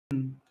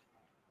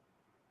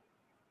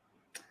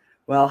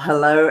Well,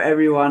 hello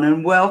everyone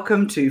and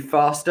welcome to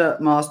Faster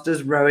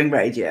Masters Rowing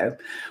Radio,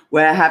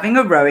 where having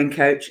a rowing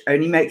coach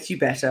only makes you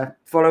better.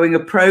 Following a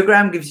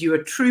program gives you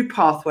a true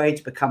pathway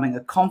to becoming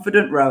a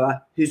confident rower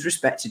who's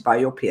respected by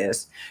your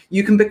peers.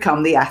 You can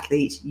become the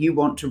athlete you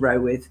want to row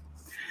with.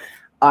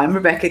 I'm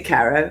Rebecca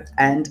Caroe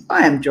and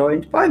I am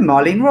joined by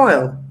Marlene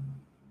Royle.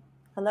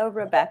 Hello,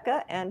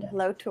 Rebecca, and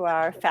hello to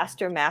our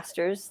Faster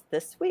Masters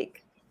this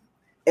week.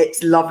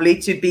 It's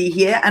lovely to be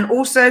here and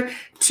also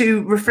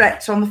to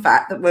reflect on the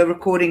fact that we're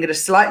recording at a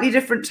slightly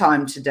different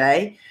time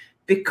today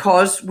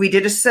because we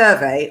did a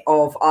survey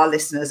of our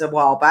listeners a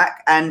while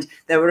back and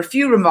there were a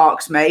few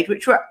remarks made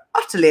which were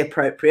utterly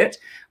appropriate,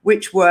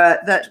 which were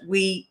that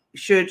we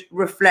should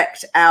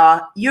reflect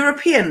our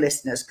European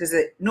listeners because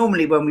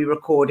normally when we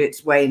record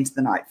it's way into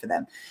the night for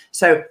them.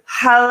 So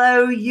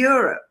hello,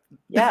 Europe.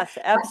 Yes,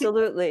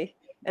 absolutely.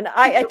 And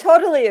I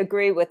totally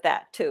agree with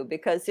that, too,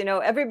 because, you know,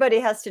 everybody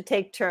has to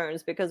take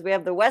turns because we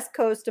have the West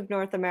Coast of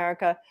North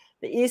America,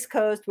 the East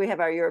Coast, we have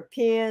our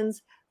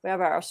Europeans, we have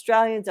our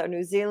Australians, our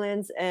New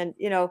Zealanders, and,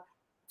 you know,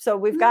 so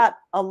we've got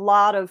a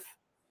lot of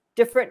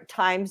different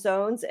time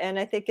zones. And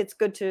I think it's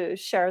good to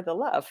share the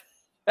love.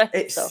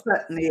 It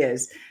certainly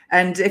is.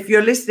 And if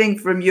you're listening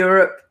from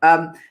Europe,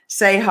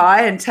 say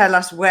hi and tell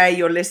us where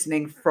you're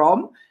listening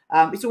from.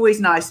 It's always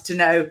nice to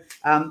know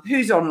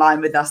who's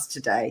online with us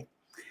today.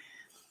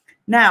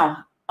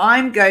 Now,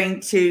 I'm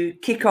going to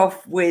kick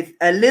off with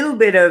a little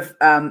bit of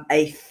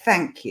a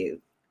thank you.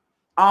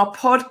 Our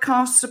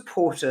podcast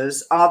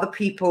supporters are the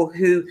people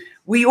who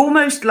we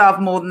almost love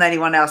more than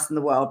anyone else in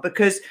the world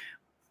because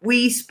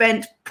we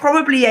spent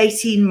probably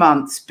 18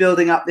 months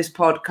building up this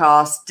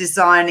podcast,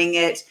 designing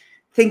it,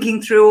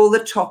 thinking through all the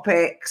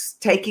topics,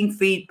 taking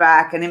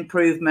feedback and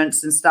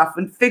improvements and stuff,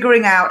 and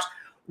figuring out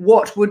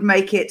what would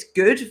make it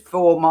good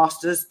for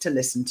masters to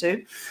listen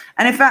to.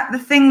 And in fact, the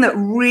thing that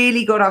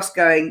really got us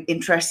going,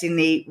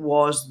 interestingly,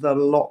 was the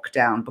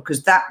lockdown,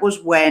 because that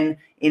was when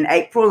in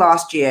April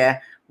last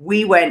year,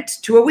 we went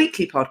to a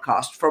weekly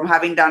podcast from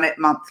having done it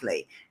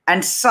monthly.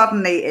 And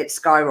suddenly it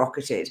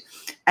skyrocketed.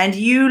 And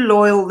you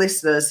loyal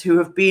listeners who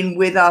have been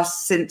with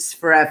us since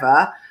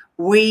forever,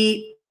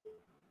 we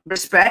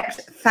respect,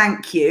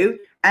 thank you.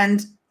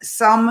 And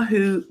some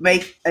who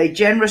make a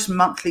generous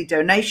monthly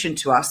donation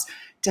to us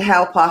to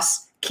help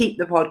us keep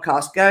the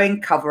podcast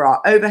going, cover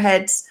our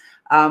overheads.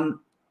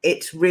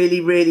 It's really,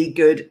 really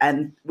good.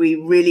 And we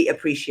really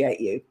appreciate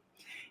you.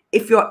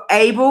 If you're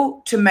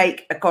able to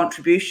make a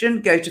contribution,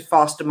 go to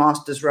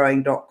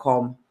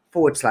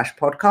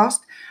fastermastersrowing.com/podcast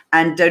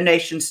and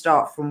donations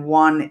start from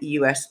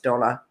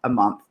 $1 a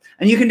month.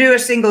 And you can do a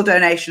single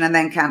donation and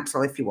then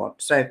cancel if you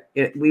want. So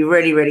we're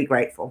really, really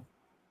grateful.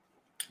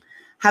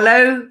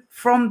 Hello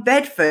from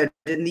Bedford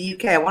in the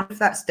UK. I wonder if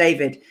that's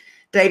David.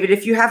 David,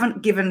 if you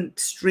haven't given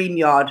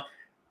StreamYard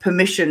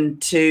permission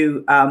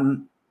to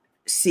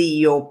see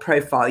your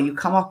profile, you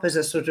come up as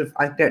a sort of,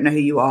 I don't know who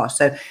you are.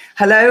 So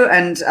hello.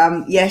 And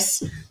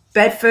yes,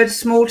 Bedford,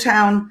 small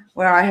town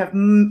where I have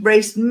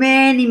raced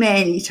many,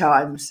 many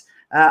times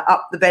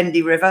up the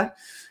Bendy River.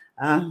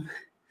 I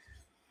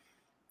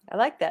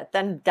like that.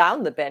 Then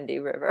down the Bendy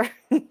River.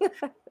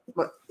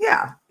 But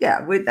yeah.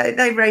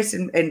 They race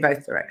in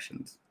both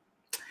directions.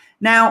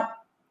 Now,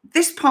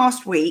 this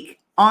past week,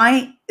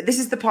 this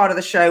is the part of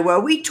the show where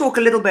we talk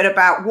a little bit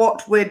about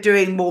what we're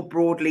doing more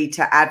broadly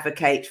to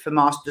advocate for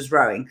masters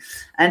rowing.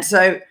 And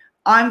so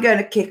I'm going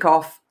to kick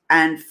off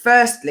and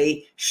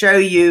firstly show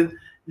you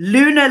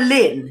Luna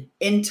Lin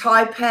in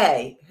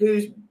Taipei,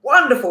 whose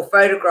wonderful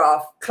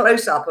photograph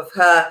close up of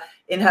her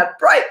in her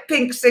bright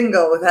pink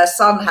single with her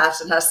sun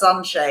hat and her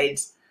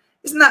sunshades.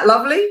 Isn't that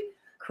lovely?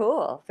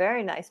 Cool.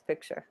 Very nice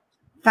picture.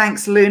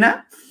 Thanks,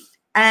 Luna.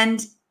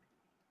 And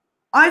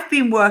I've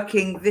been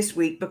working this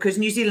week because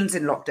New Zealand's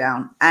in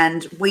lockdown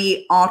and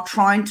we are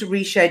trying to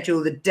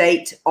reschedule the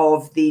date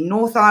of the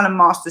North Island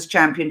Masters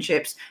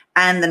Championships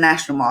and the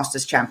National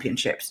Masters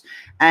Championships.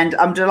 And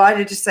I'm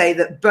delighted to say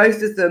that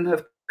both of them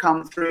have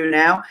come through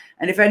now.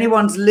 And if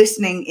anyone's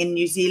listening in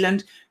New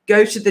Zealand,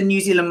 go to the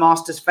New Zealand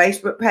Masters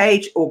Facebook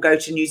page or go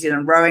to New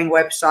Zealand Rowing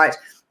website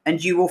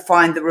and you will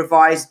find the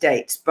revised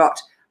dates. But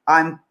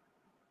I'm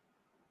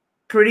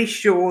pretty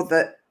sure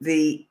that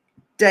the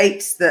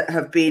dates that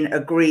have been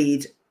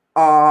agreed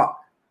are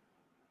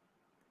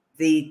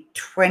the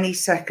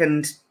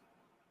 22nd.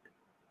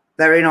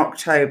 They're in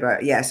October.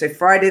 Yeah, so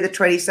Friday the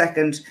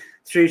 22nd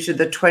through to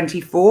the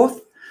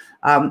 24th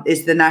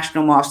is the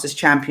National Masters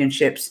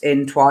Championships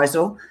in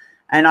Twizel.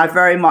 And I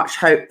very much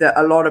hope that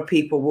a lot of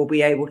people will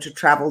be able to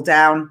travel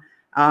down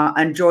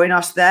and join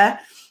us there.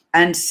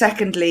 And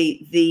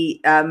secondly,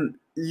 the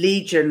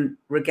Legion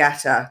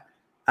Regatta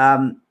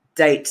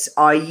dates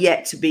are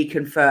yet to be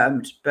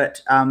confirmed, but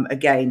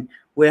again,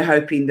 we're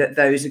hoping that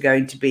those are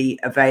going to be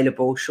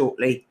available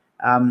shortly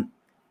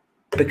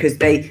because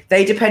they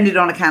depended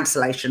on a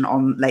cancellation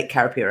on Lake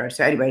Caroe.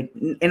 So anyway,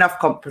 enough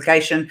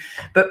complication,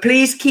 but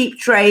please keep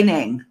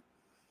training.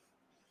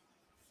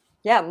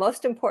 Yeah,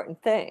 most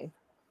important thing.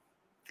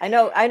 I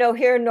know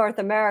here in North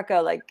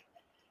America, like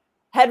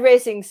head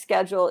racing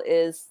schedule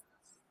is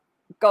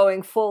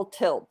going full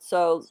tilt.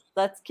 So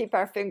let's keep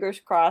our fingers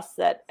crossed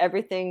that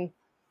everything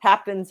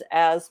happens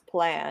as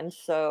planned.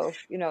 So,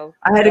 you know,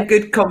 I had a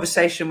good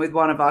conversation with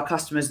one of our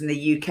customers in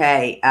the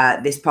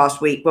UK this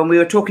past week when we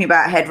were talking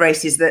about head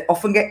races that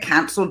often get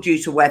cancelled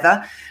due to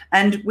weather.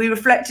 And we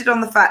reflected on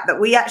the fact that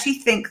we actually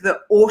think that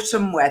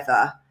autumn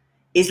weather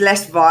is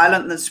less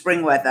violent than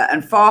spring weather,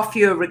 and far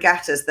fewer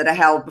regattas that are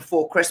held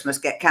before Christmas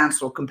get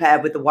cancelled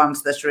compared with the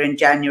ones that are in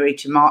January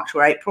to March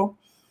or April.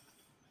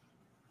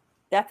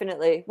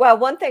 Definitely. Well,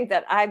 one thing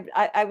that I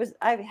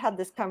had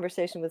this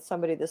conversation with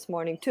somebody this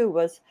morning too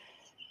was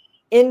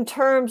in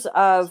terms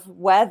of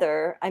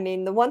weather. I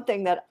mean, the one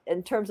thing that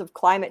in terms of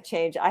climate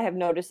change I have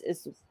noticed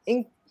is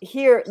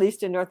here, at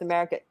least in North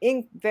America,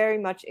 very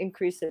much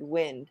increase in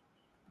wind.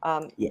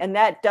 And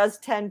that does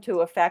tend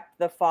to affect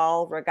the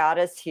fall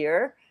regattas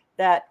here.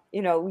 That,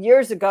 you know,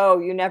 years ago,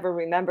 you never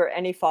remember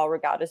any fall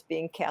regattas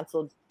being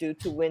canceled due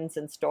to winds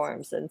and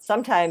storms. And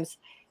sometimes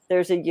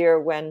there's a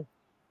year when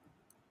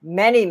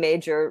many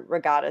major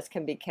regattas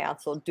can be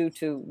canceled due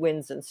to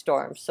winds and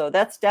storms. So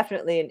that's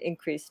definitely an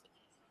increased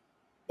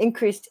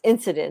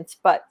incidence.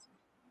 But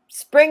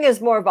spring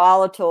is more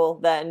volatile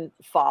than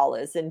fall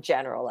is in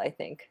general, I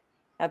think.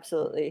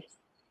 Absolutely.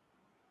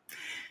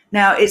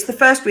 Now, it's the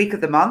first week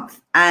of the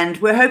month, and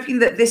we're hoping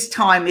that this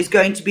time is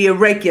going to be a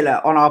regular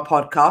on our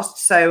podcast.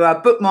 So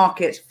bookmark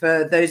it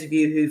for those of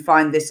you who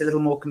find this a little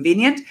more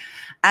convenient.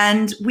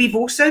 And we've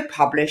also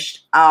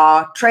published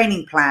our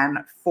training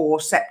plan for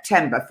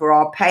September for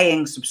our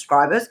paying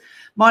subscribers.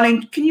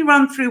 Marlene, can you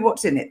run through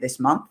what's in it this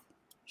month?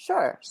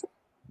 Sure.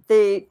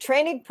 The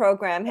training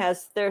program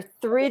there are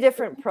 3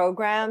 different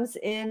programs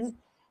in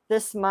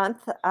this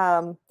month.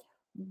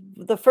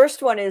 The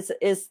first one is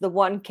the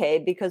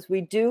 1K, because we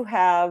do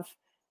have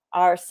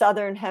our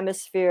Southern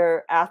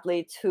Hemisphere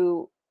athletes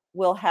who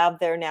will have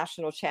their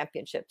national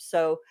championships.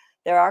 So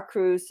there are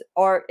crews,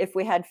 or if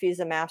we had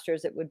FISA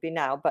Masters, it would be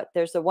now. But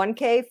there's a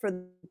 1K for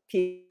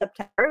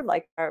September,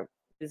 like our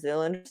New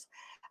Zealanders.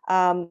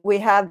 We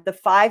have the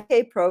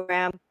 5K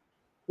program,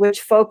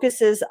 which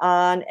focuses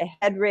on a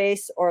head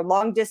race or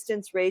long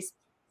distance race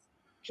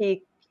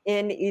peak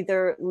in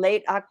either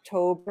late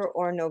October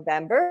or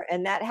November.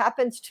 And that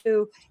happens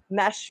to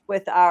mesh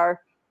with our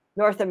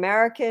North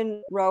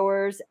American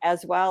rowers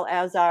as well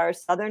as our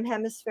Southern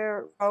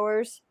Hemisphere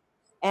rowers.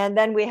 And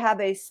then we have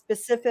a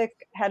specific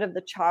Head of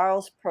the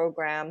Charles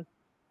program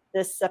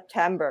this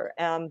September.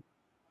 And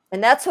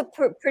that's a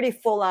pretty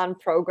full-on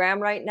program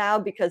right now,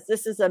 because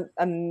this is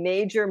a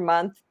major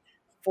month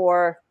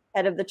for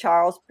Head of the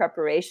Charles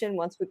preparation.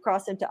 Once we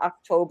cross into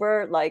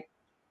October, like,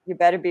 you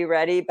better be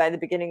ready by the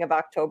beginning of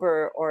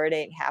October or it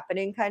ain't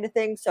happening kind of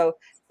thing. So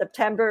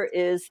September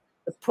is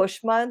the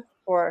push month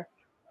for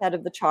Head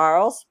of the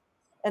Charles.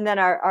 And then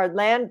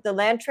the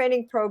land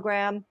training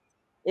program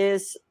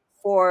is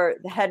for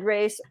the head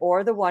race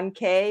or the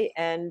 1K,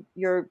 and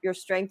your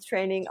strength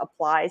training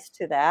applies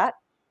to that.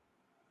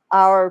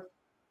 Our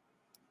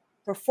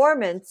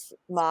performance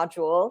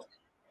module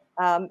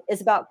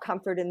is about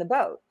comfort in the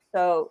boat.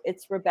 So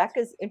it's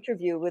Rebecca's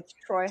interview with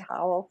Troy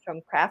Howell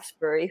from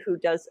Craftsbury, who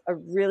does a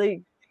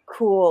really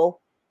cool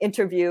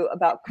interview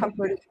about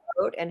comfort in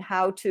the boat and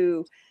how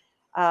to,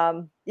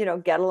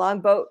 get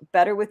along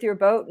better with your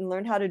boat and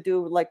learn how to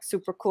do like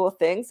super cool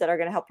things that are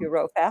going to help you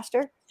row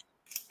faster.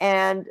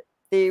 And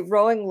the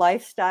rowing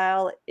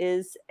lifestyle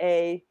is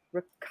a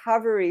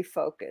recovery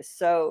focus.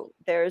 So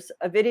there's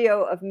a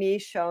video of me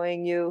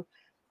showing you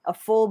a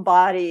full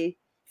body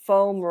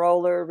foam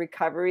roller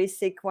recovery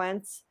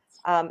sequence,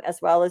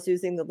 as well as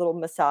using the little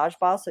massage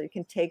ball so you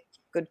can take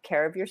good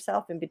care of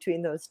yourself in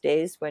between those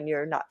days when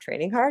you're not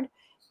training hard.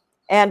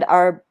 And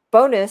our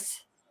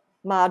bonus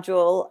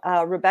module,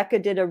 Rebecca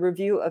did a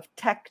review of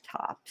tech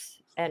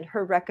tops and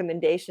her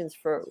recommendations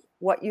for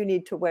what you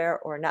need to wear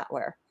or not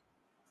wear.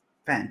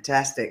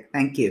 Fantastic.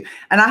 Thank you.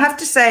 And I have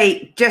to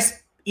say,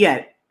 just,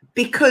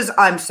 because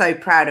I'm so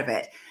proud of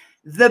it,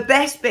 the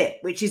best bit,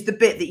 which is the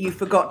bit that you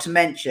forgot to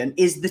mention,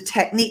 is the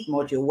technique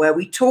module, where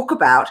we talk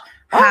about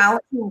how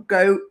to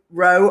go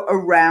row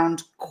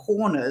around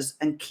corners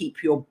and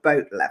keep your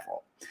boat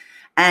level.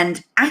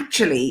 And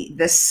actually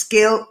the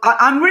skill,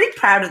 I'm really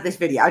proud of this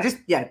video. I just,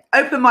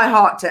 open my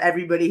heart to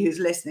everybody who's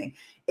listening.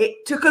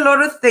 It took a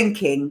lot of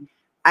thinking,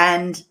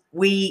 and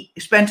we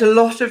spent a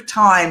lot of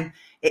time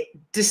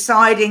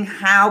deciding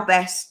how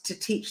best to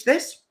teach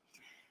this.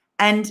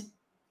 And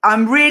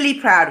I'm really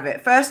proud of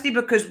it. Firstly,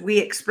 because we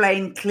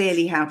explained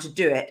clearly how to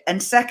do it.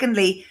 And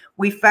secondly,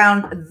 we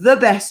found the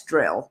best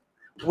drill,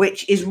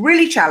 which is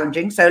really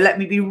challenging. So let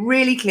me be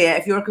really clear.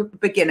 If you're a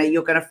beginner,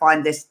 you're going to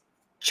find this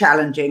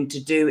challenging to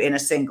do in a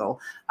single.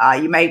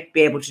 You may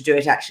be able to do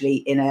it actually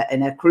in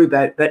a crew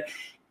boat, but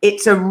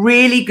it's a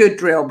really good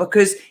drill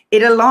because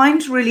it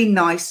aligns really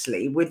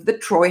nicely with the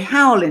Troy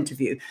Howell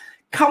interview.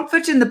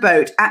 Comfort in the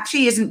boat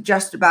actually isn't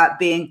just about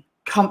being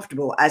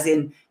comfortable, as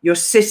in you're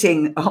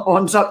sitting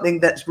on something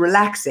that's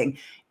relaxing.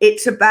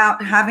 It's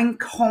about having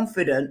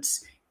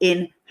confidence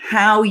in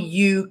how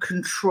you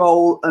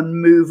control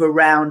and move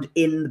around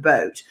in the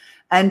boat.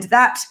 And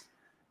that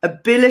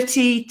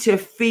ability to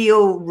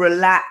feel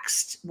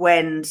relaxed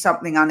when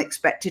something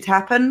unexpected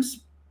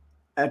happens,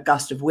 a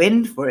gust of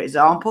wind, for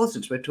example,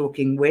 since we're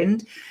talking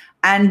wind,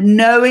 and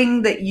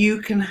knowing that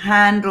you can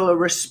handle a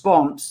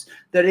response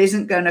that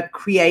isn't going to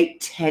create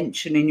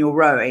tension in your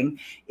rowing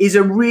is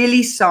a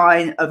really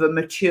sign of a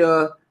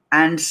mature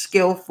and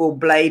skillful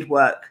blade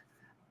work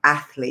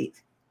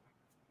athlete.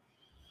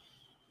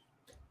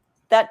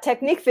 That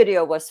technique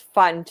video was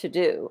fun to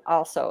do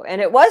also.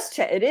 And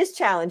it is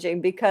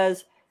challenging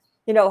because,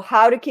 you know,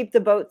 how to keep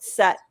the boat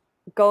set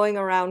going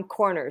around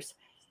corners.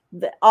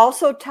 That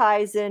also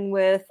ties in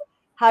with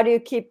how do you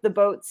keep the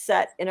boat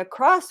set in a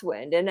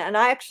crosswind? And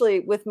I actually,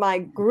 with my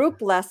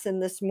group lesson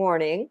this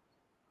morning,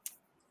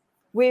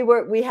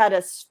 we had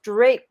a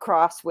straight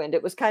crosswind.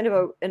 It was kind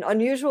of an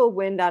unusual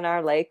wind on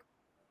our lake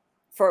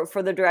for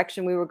the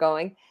direction we were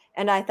going.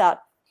 And I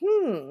thought,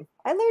 I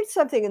learned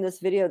something in this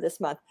video this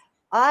month.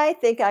 I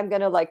think I'm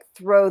going to like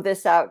throw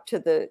this out to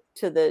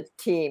the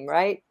team,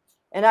 right?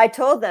 And I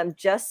told them,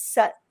 just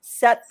set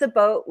the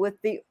boat with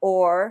the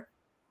oar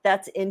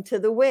that's into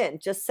the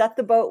wind. Just set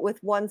the boat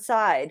with one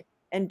side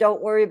and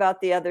don't worry about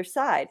the other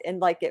side.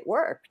 And like, it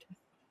worked.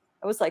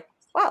 I was like,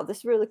 wow, this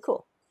is really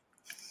cool.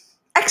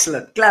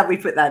 Excellent. Glad we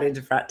put that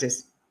into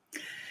practice.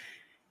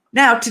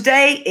 Now,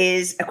 today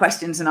is a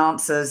questions and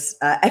answers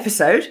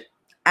episode.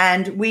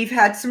 And we've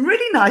had some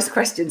really nice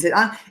questions.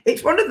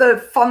 It's one of the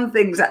fun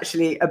things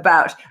actually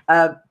about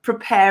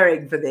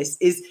preparing for this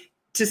is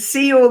to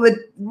see all the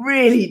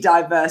really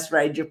diverse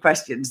range of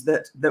questions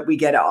that we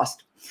get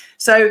asked.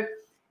 So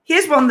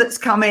here's one that's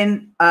come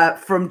in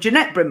from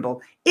Jeanette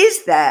Brimble.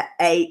 Is there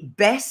a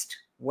best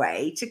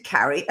way to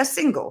carry a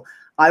single?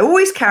 I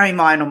always carry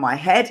mine on my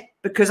head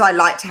because I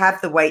like to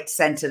have the weight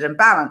centered and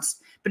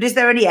balanced. But is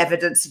there any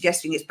evidence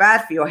suggesting it's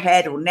bad for your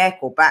head or neck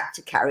or back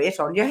to carry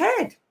it on your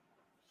head?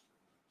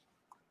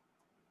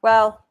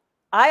 Well,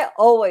 I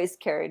always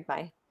carried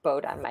my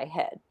boat on my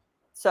head.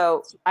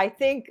 So I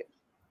think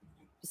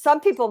some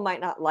people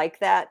might not like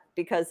that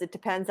because it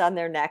depends on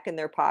their neck and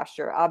their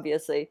posture,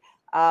 obviously.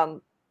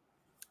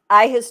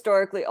 I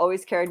historically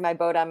always carried my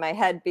boat on my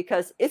head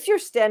because if you're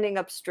standing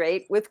up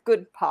straight with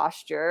good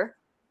posture,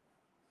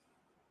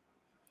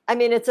 I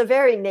mean, it's a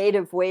very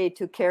native way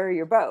to carry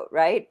your boat,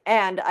 right?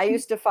 And I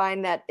used to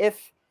find that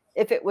if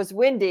it was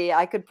windy,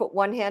 I could put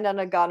one hand on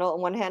a gunnel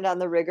and one hand on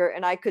the rigger,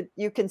 and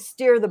you can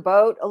steer the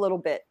boat a little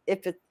bit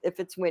if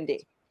it's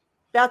windy.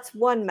 That's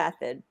one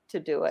method to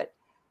do it.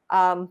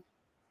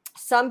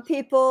 Some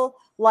people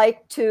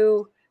like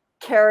to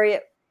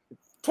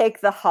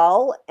take the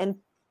hull and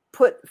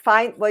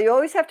well, you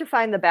always have to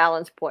find the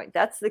balance point.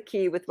 That's the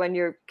key with when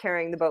you're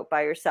carrying the boat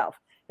by yourself.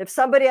 If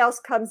somebody else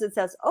comes and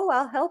says, oh,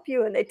 I'll help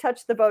you, and they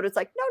touch the boat, it's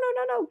like,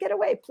 no, get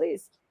away,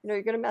 please. You know,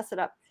 you're going to mess it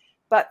up.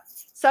 But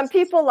some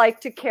people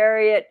like to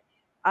carry it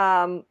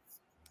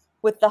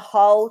with the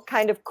hull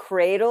kind of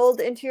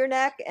cradled into your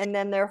neck, and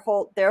then they're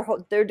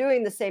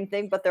doing the same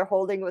thing, but they're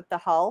holding with the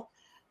hull.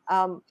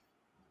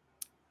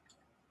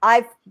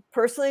 I've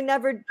personally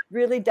never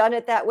really done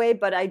it that way,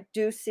 but I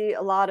do see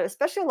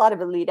especially a lot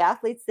of elite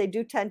athletes, they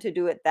do tend to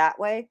do it that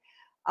way.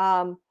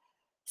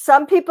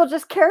 Some people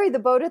just carry the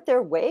boat at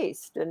their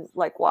waist and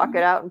like walk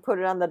it out and put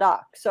it on the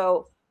dock.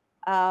 So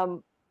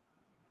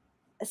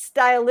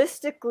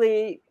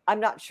stylistically, I'm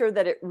not sure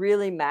that it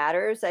really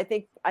matters. I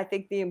think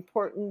the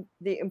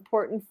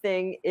important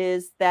thing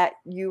is that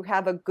you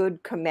have a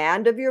good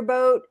command of your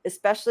boat,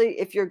 especially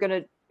if you're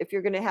gonna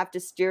have to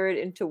steer it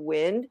into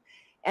wind,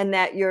 and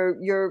that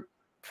you're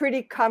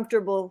pretty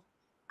comfortable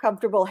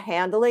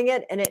handling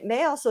it. And it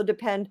may also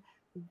depend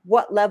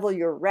what level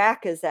your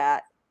rack is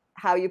at,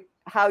 how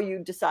you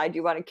decide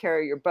you want to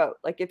carry your boat.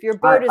 Like if your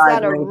boat is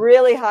on a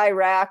really high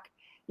rack,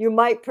 you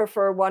might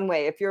prefer one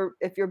way. If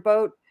your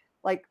boat,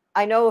 like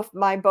I know if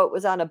my boat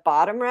was on a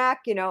bottom rack,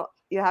 you know,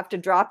 you have to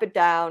drop it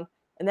down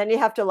and then you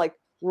have to like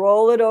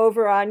roll it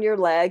over on your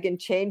leg and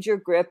change your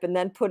grip and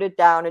then put it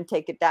down and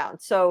take it down.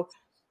 So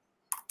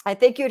I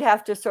think you'd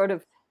have to sort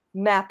of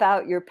map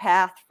out your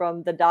path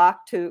from the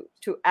dock to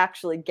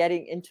actually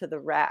getting into the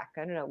rack.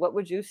 I don't know. What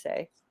would you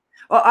say?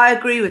 Well, I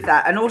agree with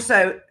that. And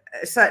also,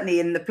 certainly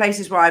in the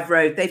places where I've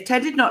rowed, they've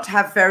tended not to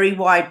have very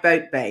wide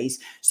boat bays.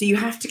 So you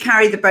have to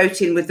carry the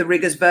boat in with the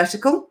riggers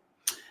vertical.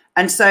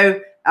 And so,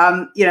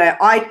 you know,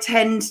 I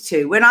tend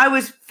to, when I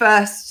was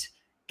first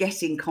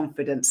getting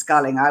confident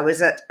sculling, I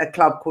was at a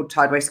club called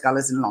Tideway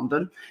Scullers in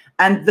London,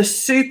 and the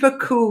super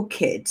cool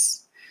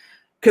kids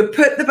could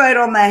put the boat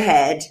on their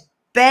head,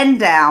 bend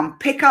down,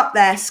 pick up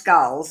their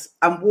sculls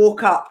and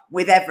walk up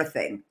with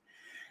everything.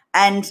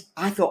 And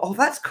I thought, oh,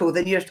 that's cool.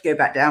 Then you have to go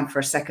back down for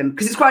a second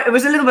because it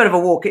was a little bit of a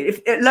walk.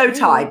 At low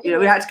tide, you know,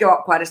 we had to go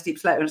up quite a steep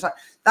slope. And it's like,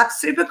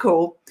 that's super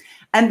cool.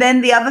 And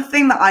then the other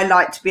thing that I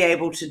like to be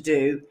able to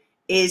do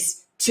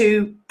is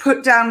to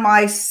put down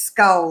my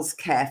sculls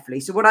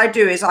carefully. So what I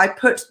do is I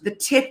put the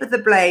tip of the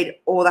blade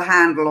or the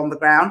handle on the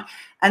ground,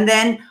 and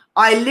then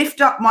I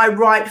lift up my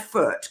right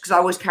foot, because I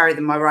always carry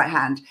them in my right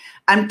hand,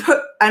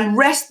 and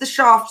rest the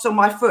shafts on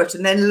my foot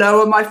and then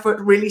lower my foot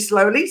really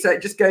slowly. So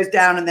it just goes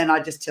down and then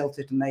I just tilt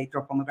it and they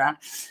drop on the ground.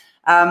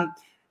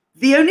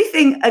 The only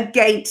thing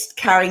against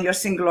carrying your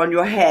single on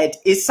your head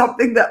is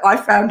something that I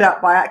found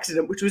out by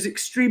accident, which was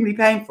extremely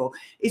painful,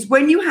 is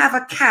when you have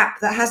a cap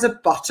that has a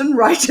button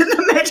right in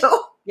the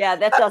middle. Yeah,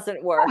 that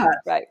doesn't work.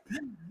 Right.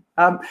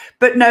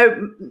 But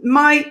no,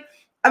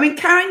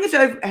 carrying it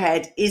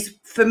overhead is,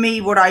 for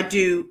me, what I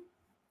do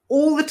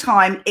all the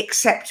time,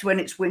 except when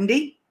it's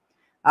windy.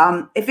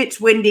 If it's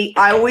windy,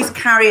 I always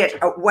carry it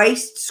at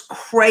waists,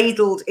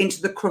 cradled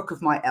into the crook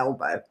of my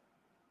elbow.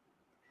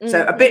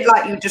 So a bit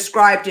like you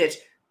described it,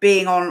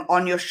 being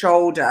on your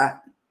shoulder.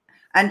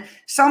 And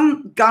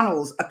some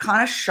gunnels are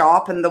kind of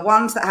sharp, and the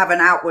ones that have an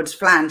outwards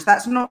flange,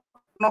 that's not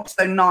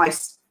so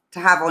nice to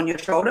have on your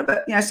shoulder.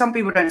 But, you know, some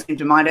people don't seem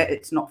to mind it.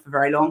 It's not for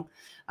very long.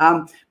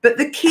 But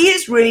the key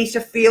is really to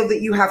feel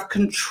that you have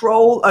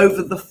control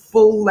over the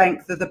full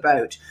length of the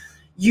boat.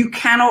 You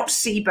cannot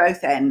see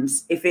both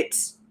ends. If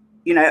it's,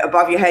 you know,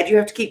 above your head, you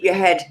have to keep your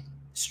head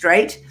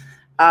straight.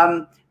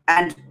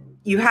 And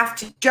you have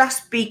to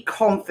just be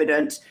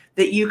confident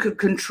that you could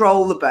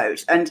control the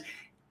boat. And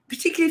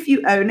particularly if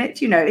you own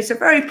it, you know, it's a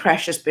very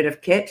precious bit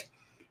of kit.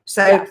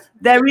 So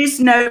there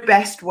is no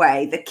best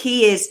way. The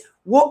key is,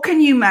 what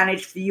can you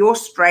manage for your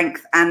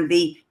strength and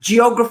the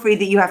geography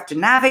that you have to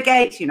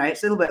navigate? You know,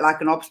 it's a little bit like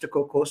an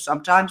obstacle course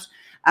sometimes.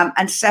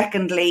 And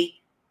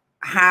secondly,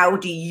 how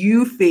do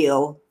you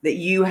feel that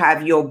you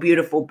have your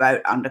beautiful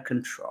boat under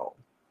control?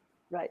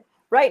 Right.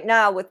 Right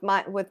now with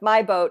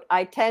my boat,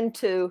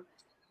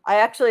 I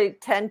actually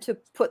tend to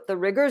put the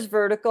riggers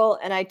vertical,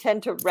 and I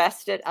tend to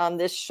rest it on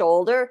this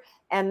shoulder.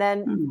 And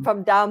then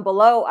from down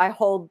below, I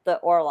hold the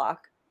oarlock.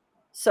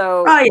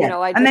 So, you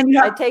know, I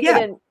take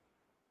it in,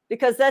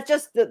 because that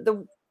just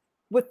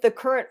with the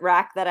current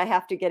rack that I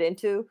have to get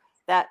into,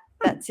 that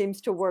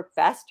seems to work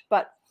best.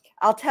 But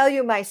I'll tell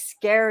you my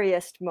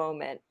scariest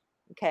moment.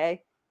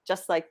 Okay.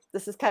 Just like,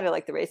 this is kind of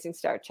like the Racing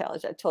Start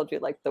Challenge. I told you,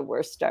 like, the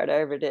worst start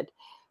I ever did.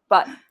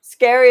 But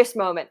scariest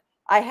moment,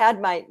 I had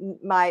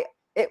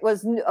it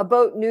was a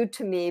boat new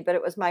to me, but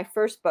it was my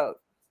first boat.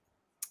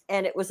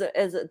 And it was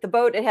the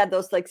boat, it had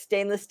those like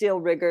stainless steel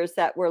riggers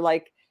that were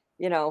like,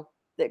 you know,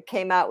 that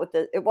came out with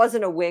it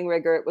wasn't a wing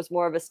rigger. It was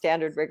more of a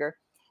standard rigger.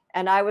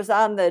 And I was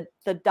on the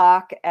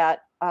dock at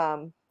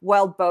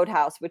Weld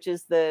Boathouse, which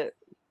is the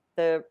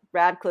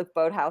Radcliffe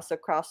Boathouse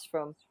across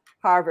from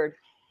Harvard.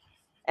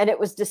 And it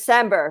was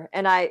December,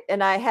 and I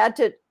had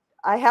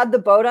the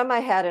boat on my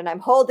head, and I'm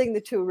holding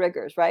the two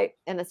riggers, right?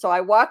 And so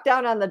I walked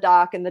down on the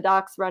dock, and the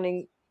dock's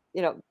running,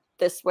 you know,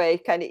 this way,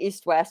 kind of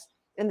east-west,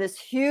 and this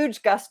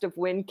huge gust of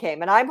wind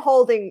came, and I'm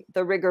holding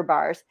the rigger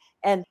bars,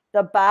 and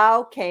the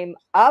bow came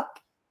up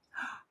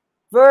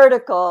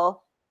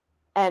vertical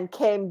and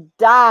came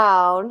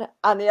down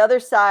on the other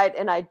side,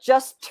 and I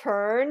just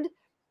turned,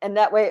 and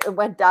that way it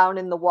went down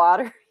in the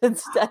water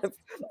instead of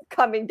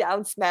coming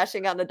down,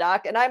 smashing on the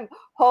dock. And I'm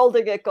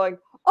holding it going,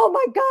 oh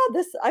my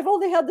God, I've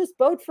only had this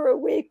boat for a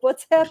week.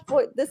 What's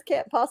happening? This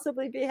can't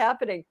possibly be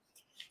happening.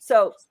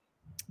 So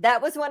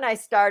that was when I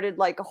started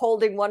like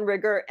holding one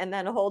rigger and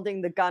then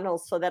holding the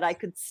gunnels so that I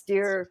could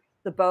steer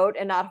the boat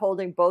and not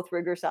holding both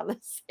riggers on the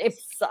same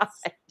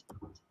side.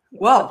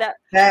 Well,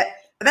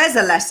 there's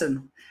a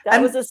lesson.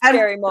 That was a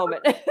scary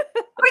moment.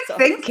 Quick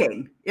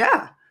thinking.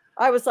 Yeah.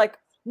 I was like,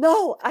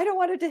 no, I don't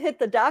want it to hit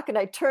the dock. And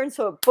I turned,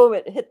 so boom,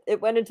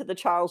 it went into the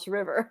Charles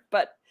River,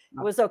 but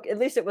it was okay. At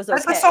least it was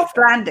okay. That's a soft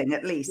landing,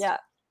 at least. Yeah.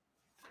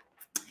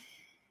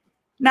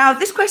 Now,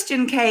 this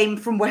question came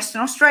from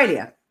Western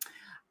Australia.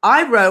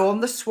 I row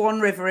on the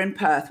Swan River in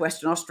Perth,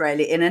 Western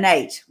Australia, in an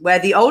 8, where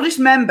the oldest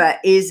member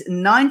is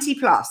 90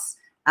 plus,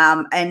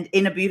 and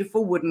in a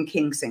beautiful wooden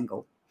king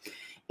single.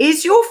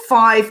 Is your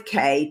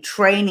 5K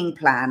training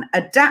plan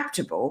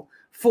adaptable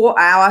for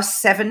our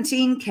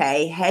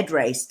 17K head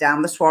race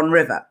down the Swan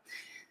River?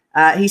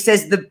 He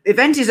says the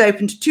event is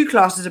open to 2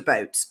 classes of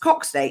boats,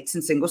 cockstates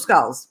and single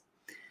sculls.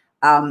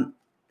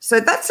 So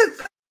that's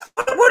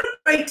what a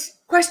great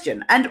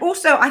question. And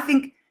also, I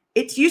think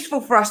it's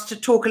useful for us to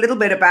talk a little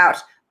bit about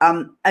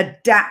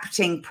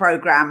adapting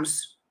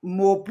programs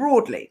more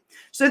broadly.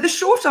 So the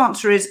short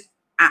answer is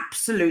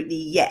absolutely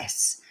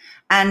yes.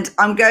 And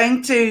I'm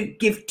going to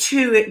give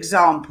 2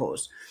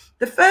 examples.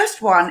 The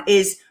first one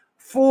is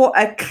for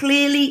a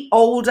clearly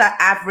older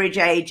average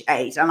age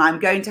 8. And I'm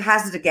going to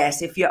hazard a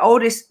guess, if your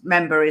oldest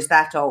member is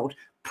that old,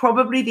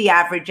 probably the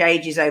average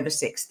age is over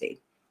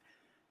 60.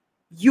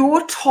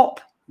 Your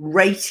top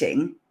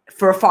rating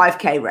for a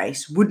 5K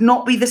race would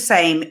not be the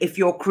same if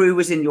your crew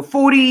was in your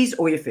 40s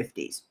or your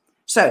 50s.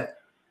 So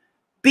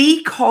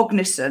be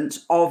cognizant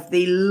of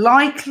the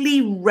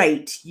likely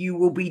rate you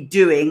will be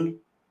doing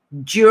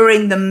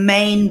during the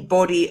main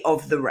body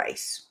of the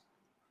race,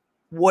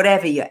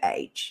 whatever your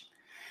age.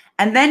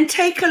 And then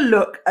take a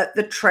look at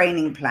the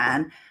training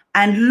plan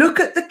and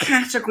look at the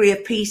category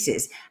of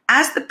pieces.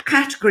 As the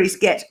categories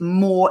get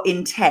more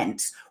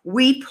intense,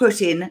 we put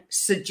in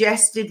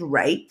suggested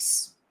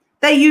rates.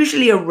 They're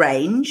usually a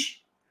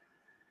range,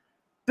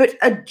 but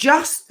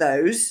adjust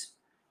those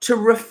to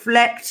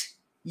reflect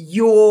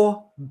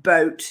your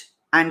boat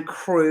and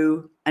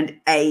crew and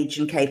age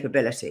and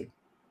capability.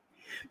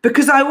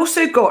 Because I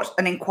also got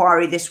an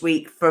inquiry this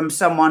week from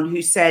someone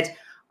who said,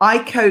 I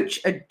coach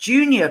a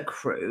junior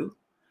crew.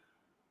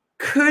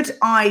 Could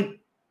I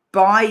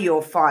buy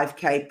your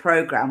 5K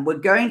program? We're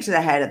going to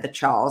the Head of the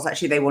Charles.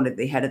 Actually, they wanted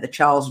the Head of the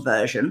Charles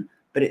version,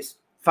 but it's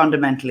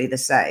fundamentally the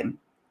same.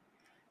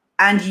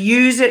 And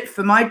use it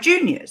for my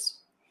juniors.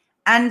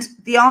 And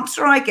the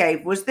answer I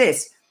gave was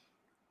this.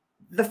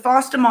 The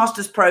Faster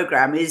Masters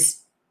program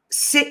is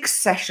 6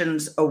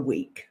 sessions a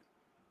week.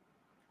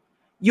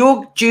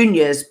 Your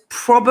juniors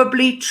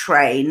probably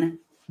train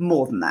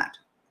more than that.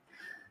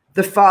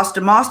 The Faster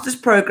Masters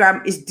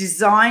program is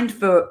designed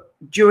for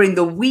during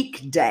the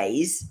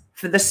weekdays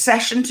for the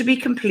session to be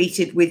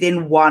completed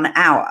within 1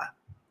 hour.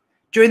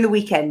 During the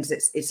weekends,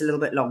 it's a little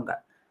bit longer.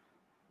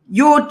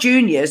 Your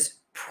juniors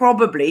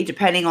probably,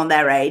 depending on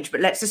their age,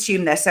 but let's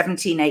assume they're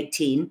 17,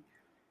 18,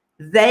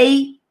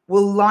 they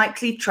will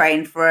likely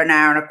train for an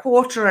hour and a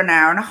quarter, an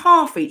hour and a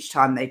half each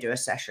time they do a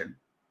session.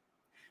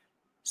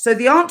 So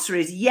the answer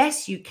is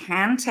yes, you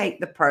can take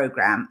the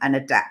program and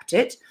adapt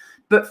it.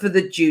 But for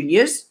the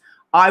juniors,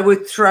 I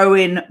would throw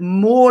in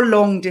more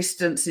long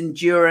distance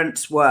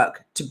endurance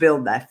work to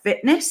build their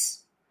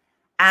fitness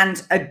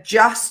and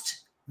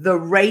adjust the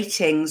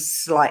ratings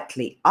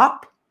slightly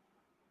up.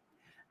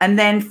 And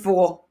then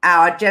for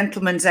our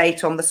Gentleman's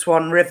 8 on the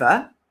Swan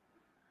River,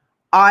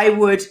 I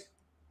would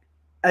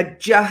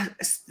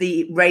adjust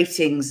the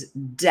ratings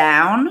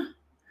down,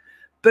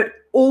 but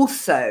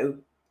also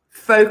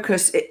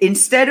focus,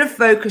 instead of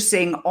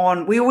focusing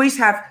on, we always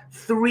have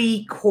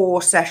 3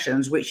 core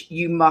sessions, which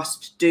you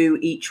must do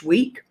each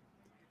week.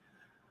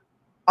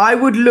 I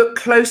would look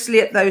closely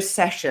at those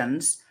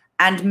sessions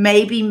and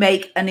maybe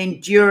make an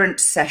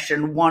endurance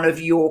session one of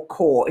your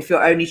core. If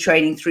you're only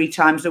training 3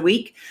 times a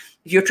week,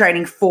 if you're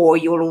training 4,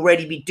 you'll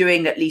already be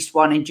doing at least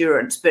 1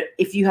 endurance. But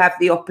if you have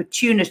the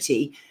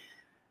opportunity,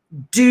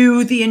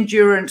 do the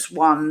endurance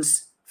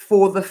ones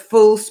for the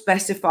full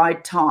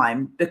specified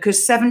time, because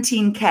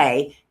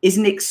 17K is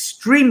an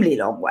extremely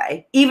long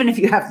way, even if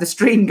you have the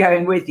stream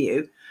going with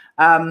you,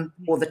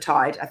 or the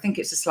tide. I think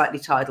it's a slightly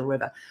tidal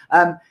river.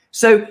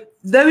 So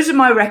those are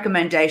my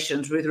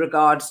recommendations with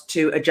regards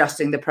to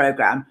adjusting the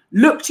program.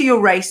 Look to your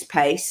race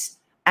pace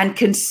and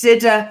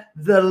consider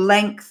the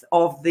length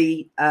of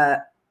the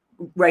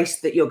race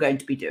that you're going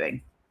to be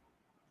doing.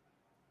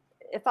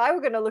 If I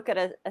were going to look at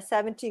a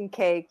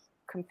 17K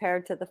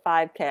compared to the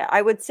 5K,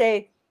 I would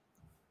say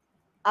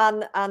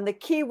on the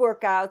key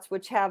workouts,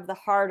 which have the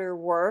harder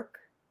work,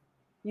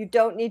 you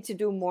don't need to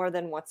do more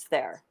than what's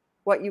there.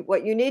 What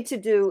you need to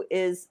do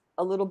is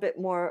a little bit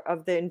more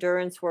of the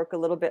endurance work, a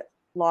little bit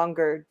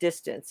longer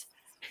distance.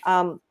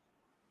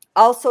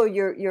 Also,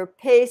 your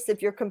pace,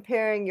 if you're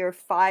comparing your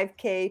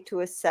 5K to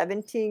a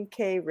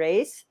 17K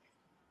race,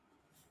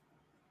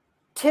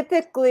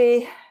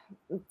 typically,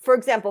 for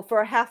example, for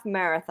a half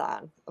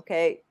marathon,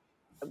 okay,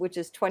 which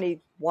is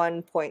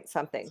 21 point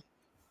something,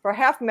 for a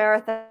half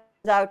marathon,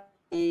 out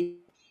the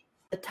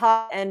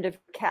top end of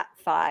Cat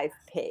 5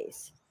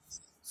 pace.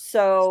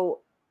 So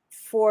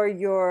for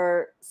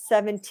your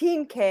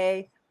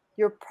 17K,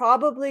 you're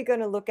probably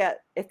going to look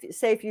at,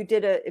 if you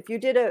did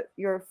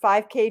your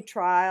 5K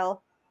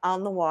trial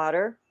on the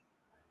water,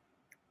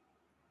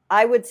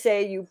 I would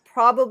say you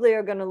probably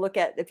are going to look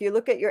at, if you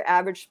look at your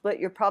average split,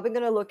 you're probably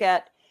going to look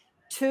at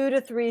 2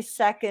 to 3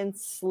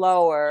 seconds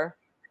slower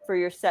for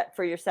your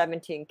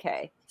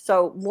 17K.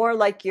 So more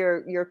like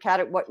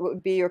what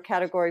would be your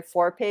category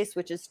 4 pace,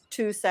 which is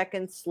 2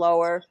 seconds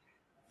slower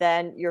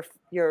than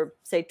your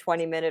say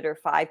 20-minute or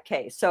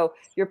 5K. So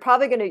you're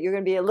probably going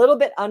to be a little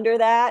bit under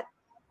that,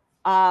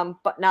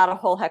 but not a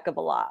whole heck of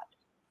a lot.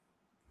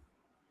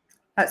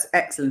 That's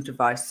excellent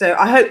advice. So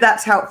I hope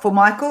that's helpful,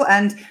 Michael,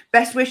 and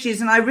best wishes.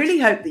 And I really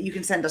hope that you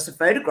can send us a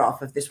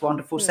photograph of this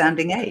wonderful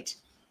sounding aid.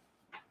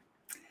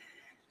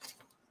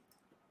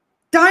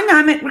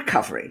 Dynamic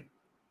recovery.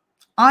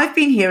 I've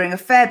been hearing a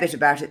fair bit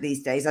about it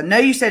these days. I know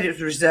you said it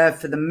was reserved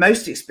for the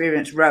most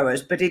experienced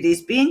rowers, but it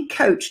is being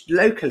coached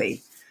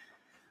locally.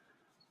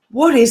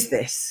 What is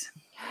this?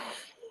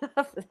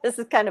 This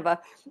is kind of a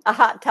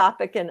hot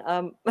topic, and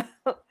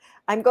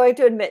I'm going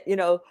to admit,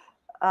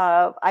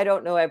 I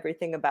don't know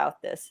everything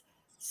about this.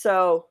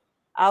 So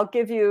I'll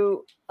give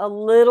you a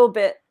little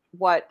bit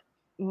what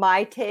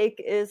my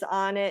take is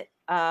on it.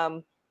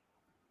 I'm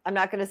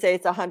not going to say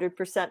it's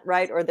 100%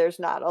 right, or there's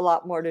not a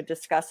lot more to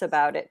discuss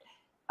about it.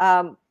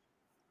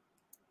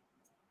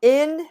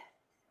 In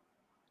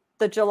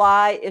the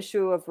July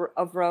issue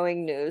of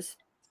Rowing News,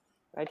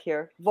 right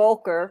here,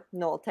 Volker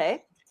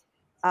Nolte,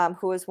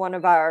 who is one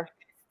of our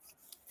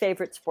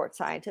favorite sports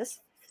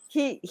scientists,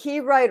 he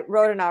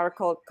wrote an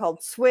article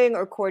called "Swing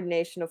or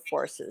Coordination of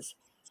Forces,"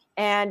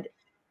 and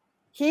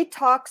he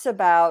talks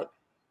about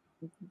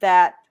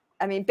that.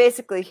 I mean,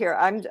 basically, here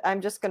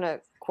I'm just going to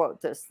quote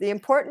this: "The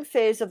important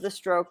phase of the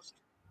stroke,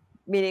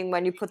 meaning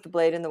when you put the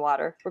blade in the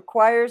water,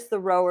 requires the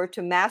rower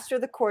to master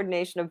the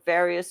coordination of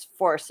various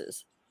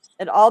forces.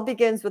 It all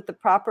begins with the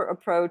proper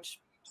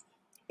approach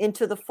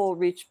into the full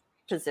reach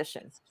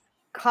position.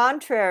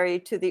 contrary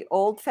to the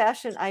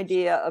old-fashioned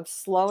idea of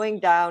slowing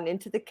down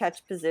into the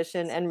catch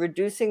position and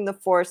reducing the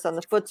force on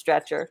the foot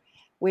stretcher,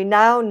 we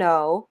now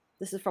know,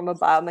 this is from a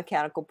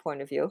biomechanical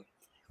point of view,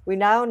 we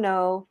now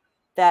know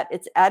that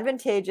it's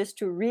advantageous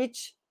to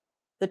reach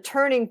the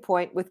turning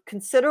point with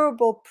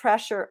considerable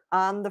pressure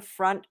on the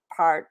front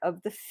part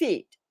of the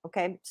feet.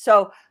 Okay,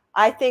 so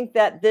I think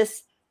that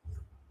this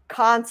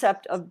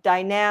concept of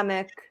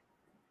dynamic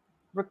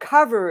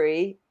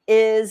recovery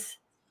is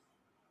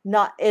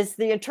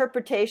the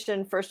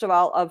interpretation, first of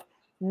all, of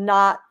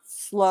not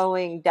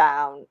slowing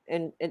down.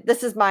 And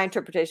this is my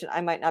interpretation.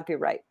 I might not be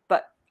right,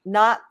 but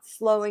not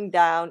slowing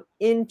down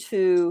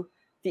into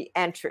the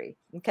entry.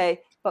 Okay.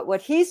 But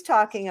what he's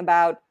talking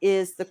about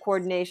is the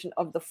coordination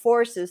of the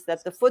forces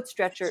that the foot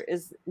stretcher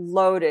is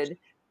loaded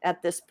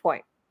at this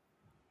point.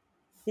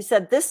 He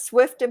said this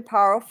swift and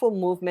powerful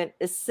movement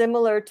is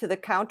similar to the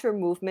counter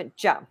movement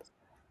jump,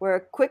 where a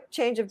quick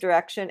change of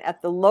direction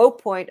at the low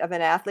point of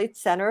an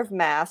athlete's center of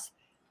mass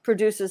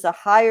produces a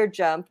higher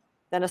jump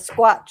than a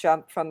squat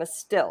jump from a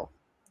still,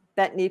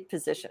 bent knee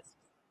position.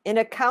 In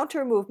a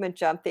counter movement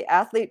jump, the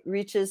athlete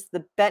reaches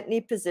the bent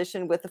knee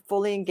position with the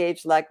fully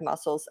engaged leg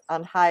muscles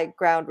on high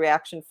ground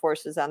reaction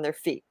forces on their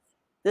feet.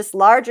 This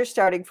larger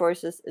starting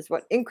forces is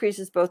what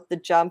increases both the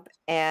jump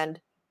and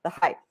the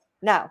height.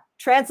 Now,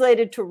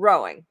 translated to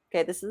rowing,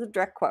 okay, this is a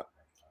direct quote.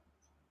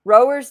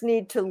 Rowers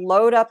need to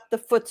load up the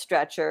foot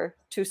stretcher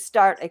to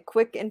start a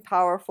quick and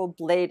powerful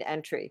blade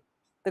entry.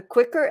 The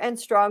quicker and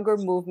stronger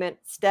movement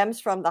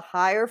stems from the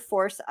higher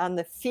force on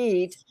the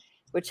feet,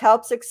 which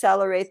helps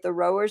accelerate the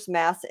rower's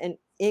mass and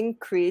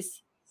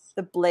increase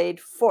the blade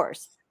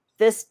force.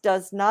 This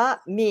does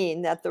not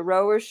mean that the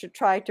rowers should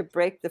try to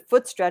break the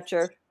foot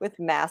stretcher with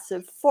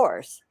massive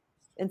force.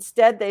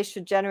 Instead, they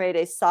should generate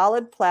a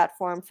solid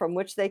platform from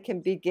which they can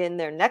begin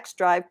their next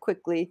drive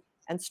quickly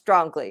and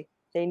strongly.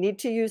 They need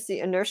to use the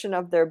inertia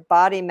of their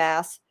body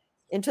mass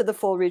into the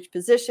full reach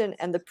position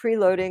and the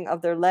preloading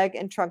of their leg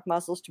and trunk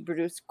muscles to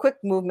produce quick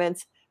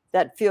movements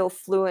that feel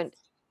fluent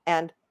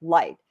and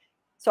light.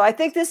 So I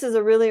think this is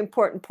a really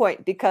important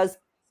point because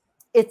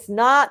it's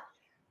not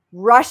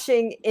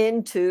rushing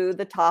into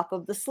the top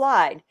of the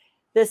slide.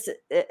 This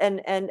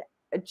and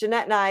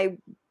Jeanette and I,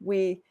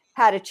 we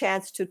had a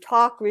chance to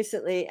talk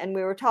recently and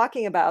we were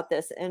talking about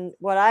this. And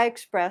what I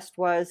expressed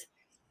was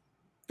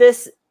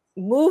this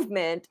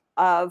movement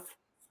of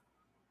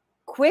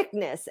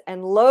quickness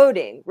and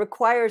loading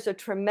requires a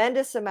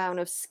tremendous amount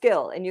of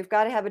skill. And you've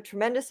got to have a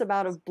tremendous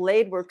amount of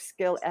blade work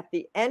skill at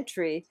the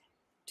entry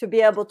to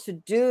be able to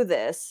do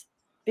this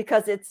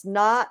because it's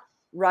not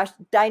rush.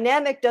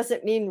 Dynamic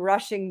doesn't mean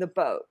rushing the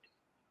boat.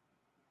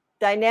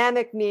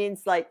 Dynamic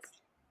means like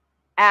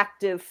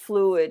active,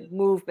 fluid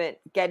movement,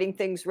 getting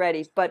things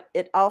ready, but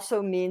it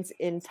also means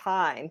in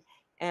time.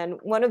 And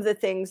one of the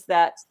things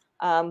that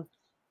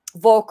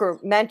Volker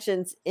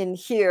mentions in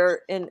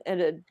here in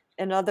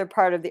another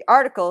part of the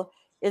article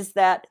is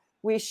that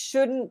we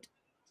shouldn't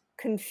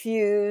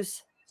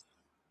confuse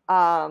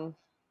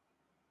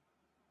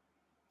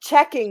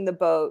checking the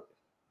boat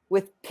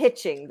with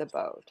pitching the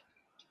boat.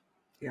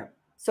 Yeah.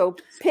 So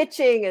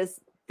pitching is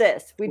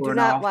this. We do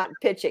not want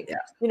pitching. Yeah.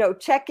 You know,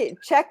 checking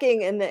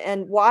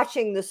and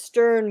watching the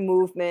stern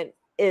movement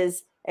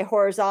is a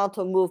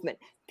horizontal movement.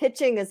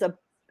 Pitching is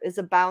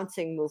a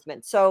bouncing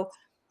movement. So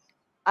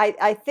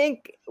I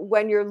think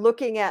when you're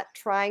looking at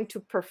trying to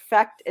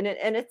perfect, and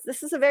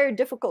this is a very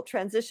difficult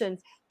transition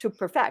to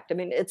perfect. I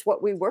mean, it's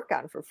what we work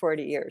on for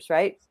 40 years,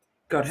 right?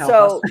 God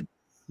help us.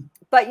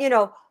 But you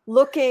know,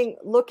 looking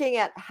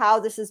at how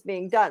this is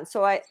being done.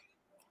 So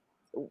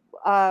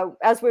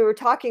as we were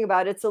talking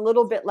about, it's a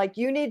little bit like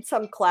you need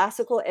some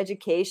classical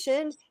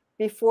education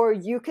before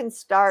you can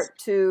start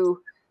to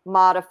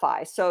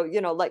modify. So,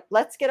 you know, like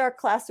let's get our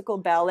classical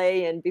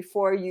ballet in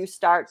before you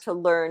start to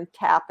learn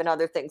tap and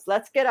other things.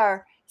 Let's get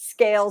our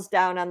scales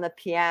down on the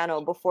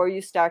piano before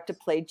you start to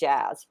play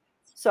jazz.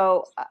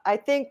 So I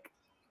think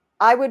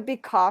I would be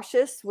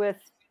cautious with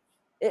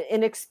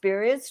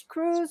inexperienced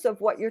crews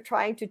of what you're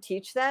trying to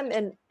teach them.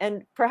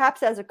 And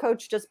perhaps as a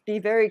coach, just be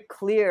very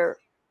clear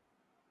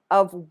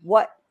of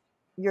what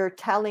you're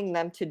telling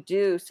them to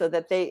do so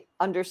that they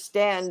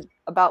understand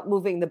about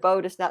moving the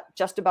boat. It's not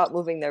just about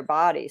moving their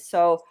body.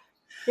 So,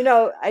 you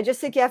know, I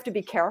just think you have to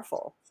be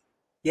careful.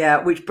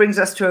 Yeah, which brings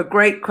us to a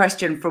great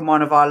question from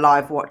one of our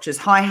live watchers.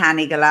 Hi,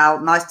 Hani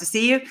Galal. Nice to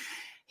see you.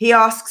 He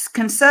asks,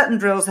 can certain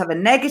drills have a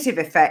negative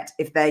effect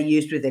if they're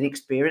used with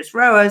inexperienced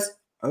rowers?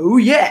 Oh,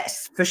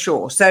 yes, for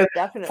sure. So,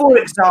 definitely. For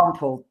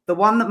example, the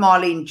one that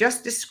Marlene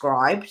just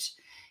described,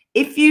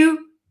 if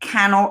you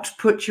cannot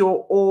put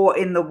your oar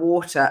in the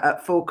water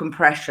at full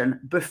compression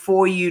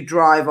before you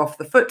drive off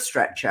the foot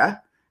stretcher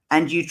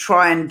and you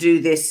try and do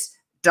this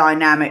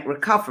dynamic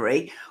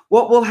recovery,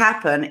 what will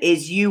happen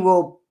is you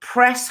will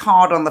press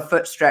hard on the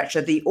foot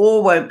stretcher, the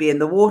oar won't be in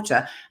the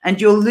water, and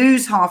you'll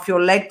lose half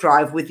your leg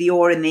drive with the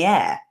oar in the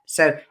air.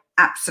 So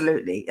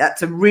absolutely,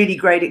 that's a really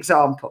great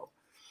example.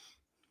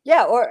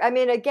 Yeah, or I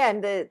mean, again,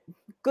 the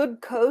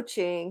good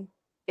coaching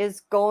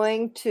is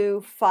going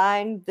to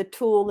find the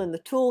tool in the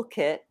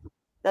toolkit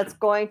that's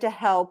going to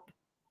help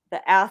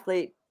the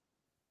athlete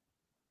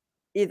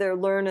either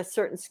learn a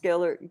certain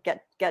skill or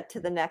get to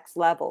the next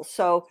level.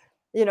 So,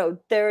 you know,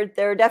 there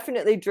are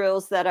definitely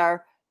drills that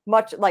are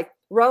much like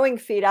rowing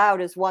feet out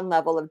is one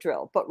level of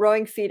drill, but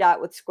rowing feet out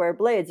with square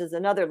blades is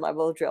another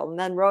level of drill. And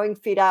then rowing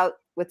feet out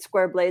with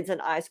square blades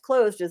and eyes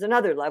closed is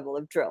another level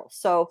of drill.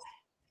 So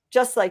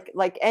just like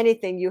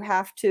anything, you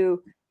have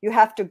to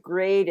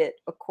grade it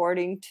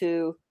according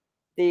to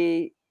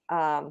the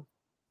ability,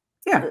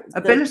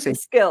 the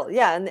skill,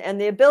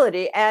 and the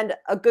ability. And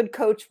a good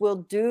coach will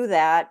do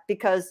that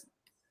because,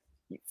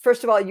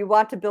 first of all, you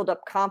want to build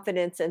up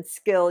confidence and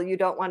skill. You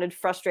don't want to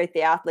frustrate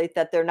the athlete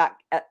that they're not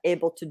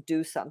able to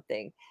do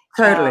something.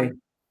 Totally.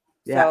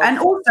 And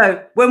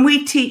also when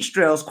we teach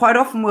drills, quite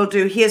often we'll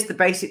do, here's the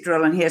basic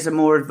drill and here's a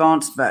more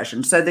advanced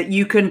version, so that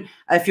you can,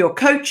 if you're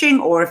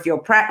coaching or if you're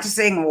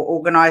practicing or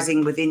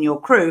organizing within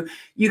your crew,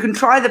 you can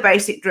try the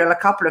basic drill a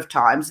couple of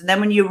times. And then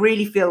when you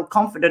really feel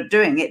confident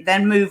doing it,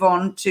 then move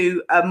on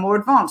to a more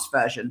advanced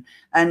version.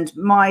 And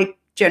my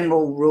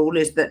general rule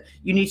is that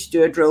you need to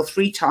do a drill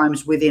 3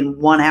 times within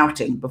one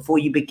outing before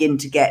you begin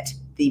to get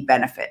the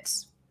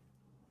benefits.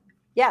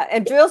 Yeah.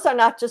 And drills are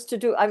not just to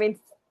do, I mean,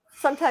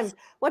 sometimes,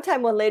 one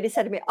time one lady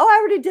said to me, "Oh, I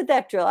already did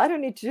that drill. I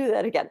don't need to do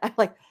that again." I'm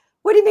like,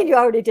 "What do you mean you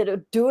already did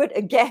it? Do it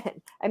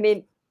again." I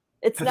mean,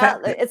 it's not,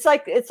 it's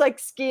like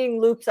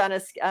skiing loops at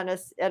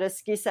a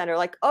ski center.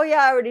 Like, "Oh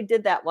yeah, I already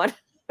did that one."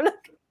 I'm not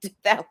going to do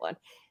that one.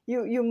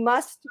 You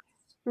must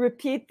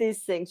repeat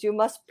these things. You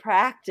must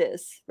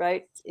practice,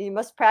 right? You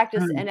must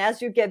practice. And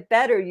as you get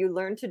better, you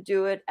learn to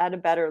do it at a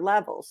better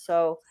level.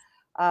 So,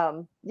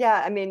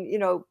 I mean, you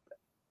know,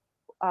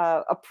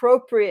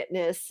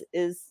 appropriateness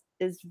is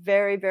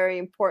very, very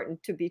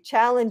important. To be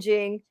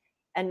challenging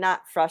and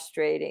not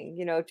frustrating,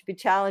 you know, to be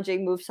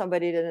challenging, move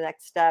somebody to the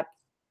next step.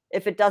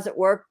 If it doesn't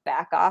work,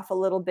 back off a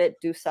little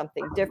bit, do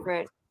something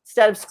different.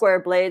 Instead of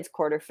square blades,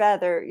 quarter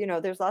feather, you know,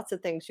 there's lots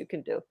of things you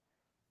can do.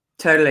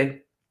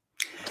 Totally.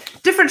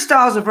 Different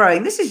styles of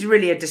rowing. This is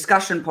really a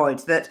discussion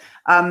point that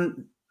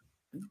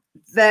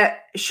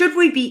should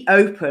we be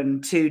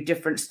open to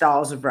different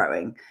styles of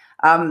rowing?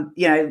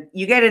 You know,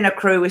 you get in a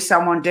crew with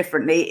someone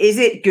differently. Is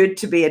it good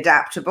to be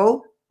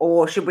adaptable?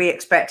 Or should we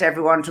expect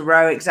everyone to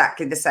row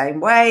exactly the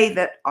same way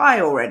that I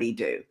already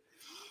do?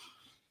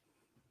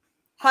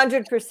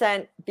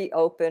 100% be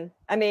open.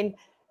 I mean,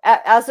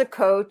 as a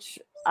coach,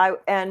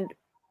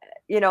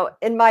 you know,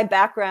 in my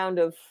background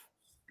of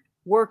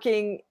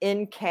working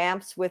in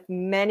camps with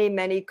many,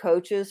 many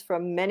coaches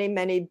from many,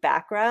 many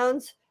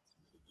backgrounds,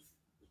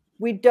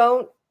 we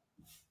don't,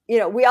 you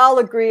know, we all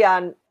agree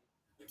on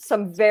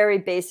some very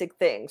basic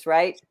things,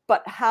 right?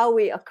 But how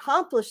we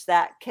accomplish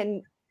that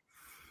can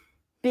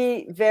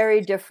be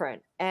very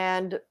different.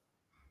 And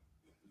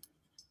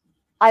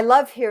I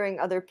love hearing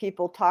other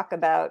people talk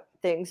about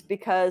things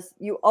because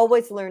you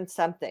always learn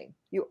something.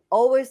 You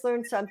always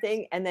learn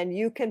something, and then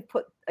you can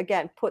put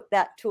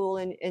that tool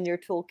in your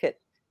toolkit.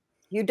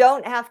 You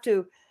don't have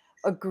to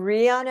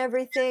agree on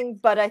everything,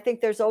 but I think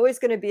there's always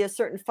going to be a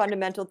certain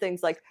fundamental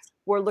things, like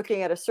we're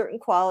looking at a certain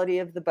quality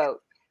of the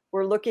boat.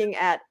 We're looking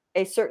at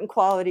a certain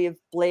quality of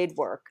blade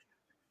work.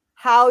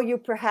 How you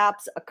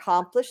perhaps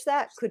accomplish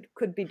that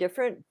could be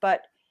different,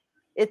 but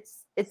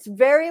it's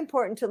very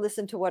important to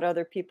listen to what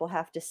other people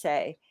have to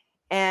say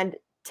and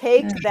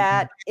take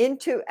that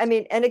into, I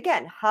mean, and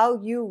again, how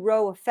you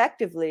row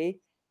effectively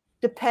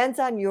depends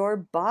on your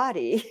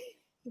body.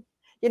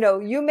 You know,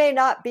 you may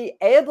not be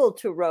able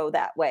to row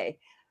that way.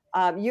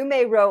 You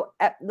may row,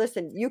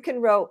 listen, you can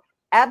row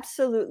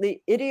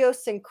absolutely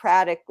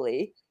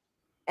idiosyncratically.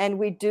 And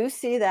we do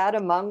see that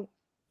among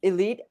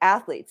elite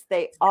athletes.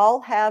 They all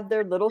have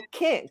their little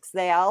kinks.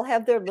 They all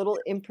have their little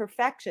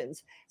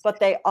imperfections, but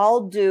they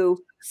all do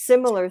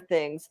similar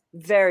things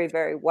very,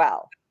 very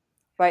well,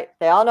 right?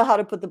 They all know how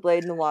to put the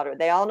blade in the water.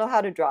 They all know how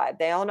to drive.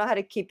 They all know how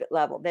to keep it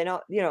level. They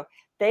know, you know,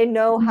 they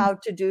know how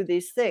to do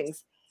these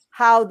things.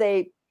 How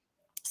they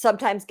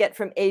sometimes get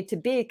from A to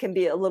B can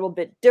be a little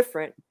bit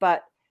different,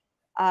 but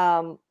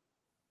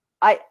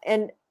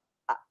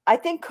I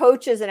think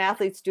coaches and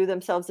athletes do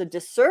themselves a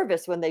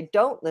disservice when they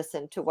don't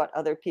listen to what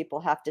other people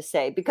have to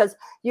say, because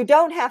you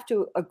don't have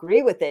to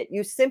agree with it.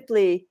 You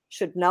simply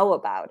should know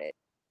about it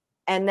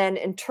and then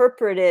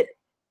interpret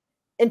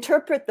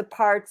the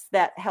parts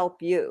that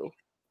help you.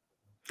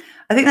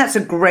 I think that's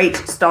a great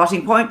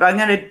starting point, but I'm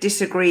going to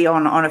disagree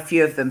on a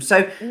few of them.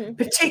 So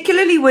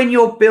particularly when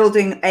you're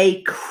building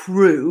a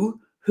crew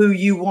who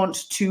you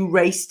want to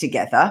race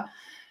together,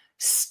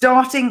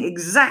 starting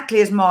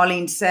exactly as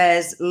Marlene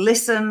says,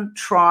 listen,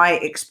 try,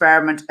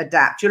 experiment,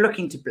 adapt. You're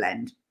looking to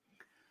blend.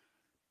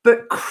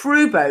 But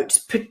crew boats,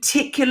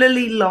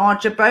 particularly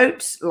larger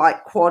boats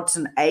like quads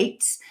and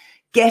eights,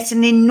 get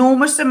an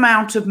enormous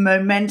amount of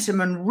momentum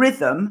and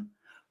rhythm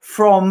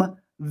from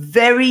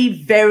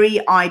very,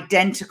 very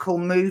identical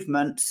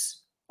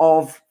movements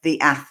of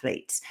the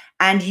athletes.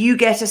 And you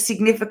get a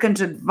significant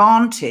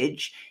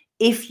advantage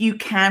if you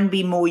can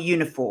be more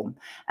uniform.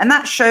 And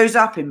that shows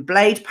up in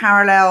blade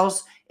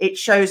parallels. It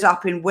shows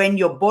up in when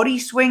your body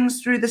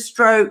swings through the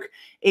stroke.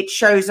 It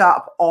shows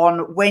up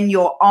on when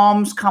your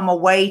arms come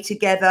away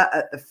together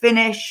at the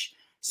finish.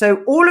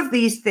 So all of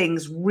these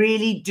things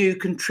really do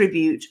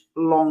contribute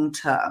long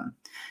term.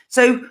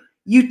 So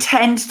you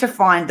tend to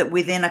find that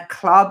within a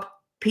club,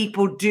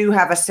 people do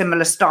have a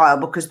similar style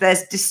because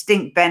there's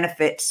distinct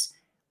benefits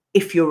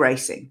if you're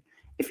racing.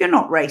 If you're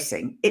not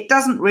racing, it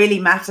doesn't really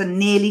matter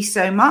nearly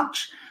so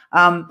much.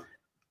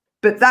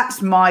 But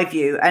that's my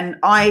view. And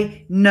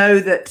I know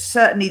that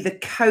certainly the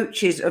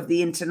coaches of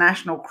the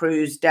international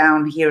crews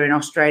down here in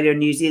Australia and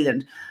New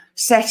Zealand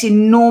set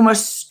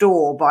enormous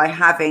store by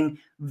having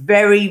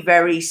very,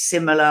 very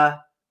similar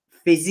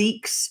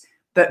physiques,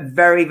 but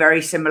very,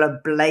 very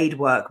similar blade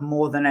work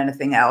more than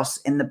anything else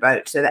in the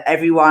boat, so that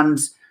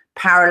everyone's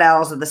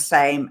parallels are the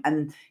same.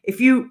 And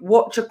if you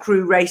watch a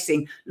crew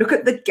racing, look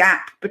at the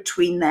gap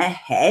between their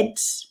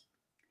heads.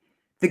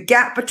 The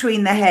gap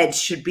between the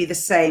heads should be the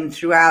same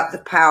throughout the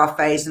power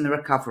phase and the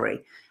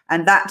recovery.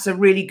 And that's a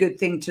really good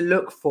thing to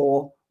look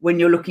for when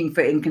you're looking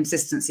for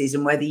inconsistencies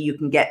and whether you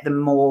can get them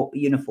more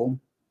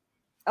uniform.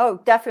 Oh,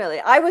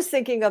 definitely. I was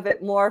thinking of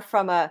it more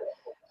from a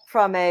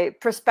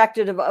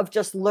perspective of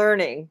just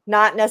learning,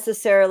 not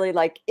necessarily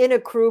like in a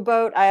crew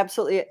boat. I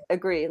absolutely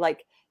agree.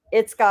 Like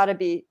it's got to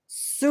be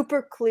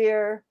super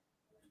clear.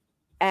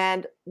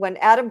 And when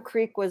Adam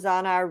Creek was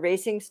on our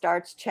Racing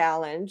Starts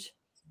Challenge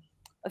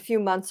a few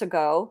months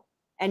ago,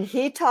 and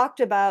he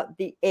talked about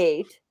the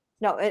 8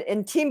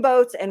 in team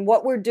boats and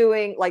what we're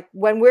doing, like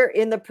when we're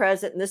in the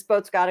present and this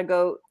boat's got to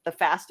go the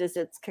fastest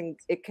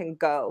it can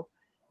go,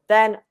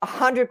 then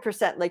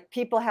 100%, like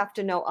people have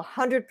to know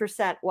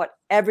 100% what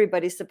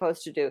everybody's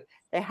supposed to do.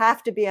 They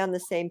have to be on the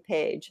same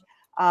page.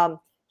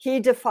 He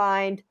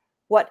defined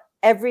what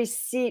every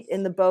seat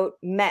in the boat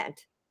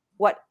meant,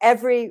 what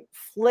every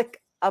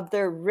flick of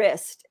their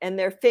wrist and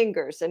their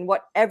fingers and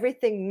what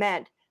everything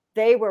meant.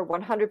 They were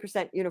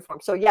 100% uniform.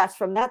 So yes,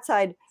 from that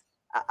side,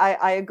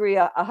 I agree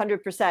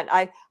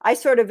 100%. I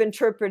sort of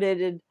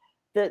interpreted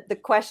the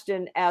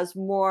question as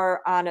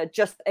more on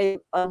just a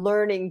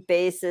learning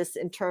basis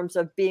in terms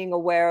of being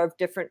aware of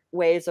different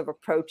ways of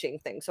approaching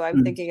things. So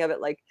I'm thinking of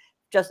it like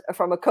just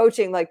from a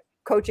coaching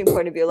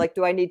point of view, like,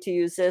 do I need to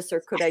use this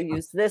or could I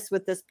use this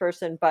with this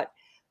person? But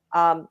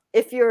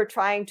if you're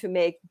trying to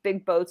make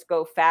big boats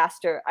go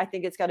faster, I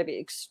think it's got to be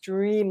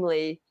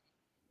extremely,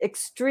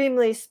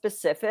 extremely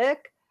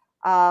specific.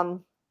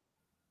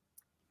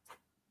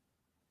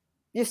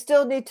 You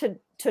still need to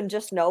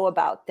just know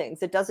about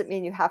things. It doesn't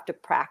mean you have to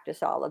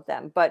practice all of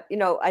them. But,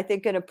 I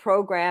think in a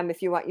program,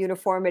 if you want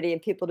uniformity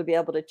and people to be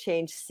able to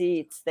change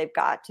seats, they've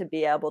got to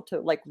be able to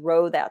like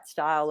row that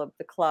style of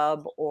the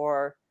club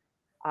or,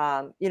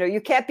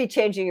 you can't be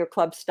changing your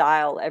club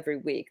style every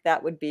week.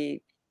 That would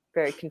be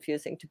very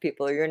confusing to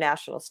people, or your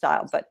national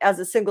style. But as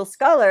a single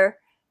sculler,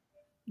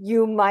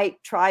 you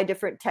might try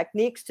different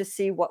techniques to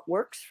see what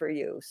works for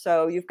you.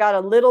 So you've got a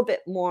little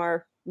bit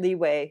more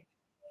leeway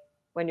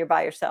when you're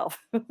by yourself,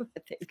 I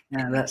think.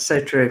 Yeah, that's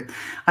so true.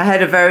 I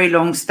had a very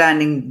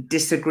long-standing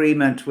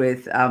disagreement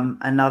with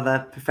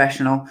another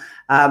professional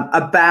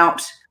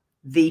about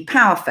the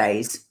power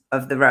phase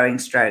of the rowing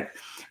stroke.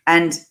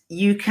 And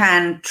you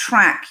can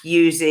track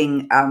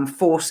using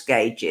force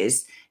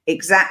gauges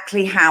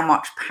exactly how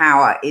much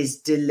power is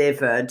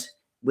delivered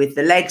with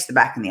the legs, the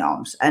back and the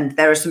arms. And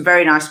there are some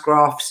very nice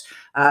graphs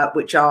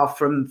which are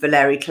from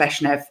Valery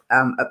Kleshnev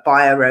at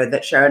BioRow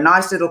that show a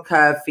nice little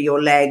curve for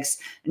your legs.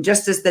 And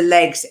just as the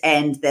legs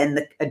end,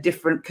 then a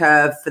different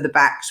curve for the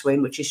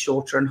backswing, which is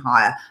shorter and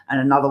higher, and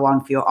another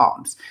one for your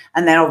arms.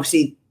 And then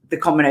obviously the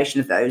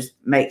combination of those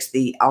makes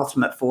the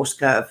ultimate force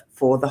curve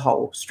for the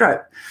whole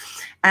stroke.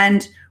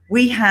 And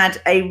we had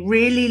a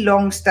really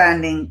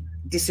long-standing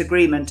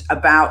disagreement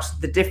about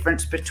the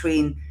difference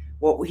between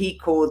what he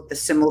called the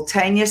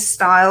simultaneous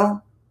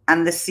style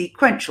and the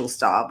sequential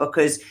style,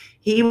 because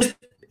he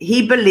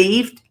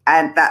believed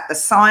and that the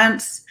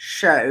science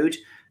showed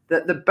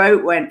that the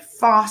boat went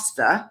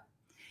faster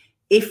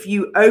if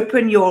you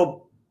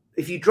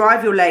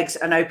drive your legs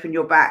and open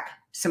your back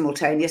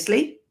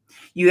simultaneously.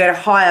 You get a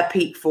higher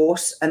peak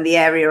force and the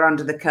area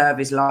under the curve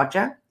is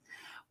larger.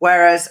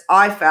 Whereas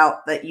I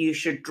felt that you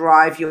should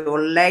drive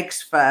your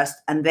legs first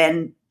and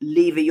then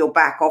lever your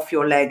back off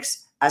your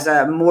legs as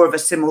more of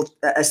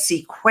a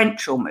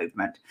sequential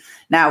movement.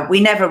 Now, we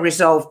never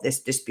resolved this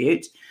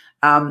dispute,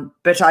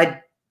 but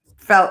I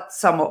felt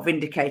somewhat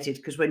vindicated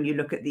because when you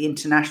look at the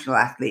international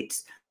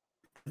athletes,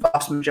 the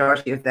vast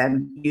majority of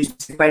them use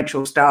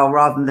sequential style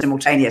rather than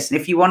simultaneous. And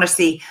if you want to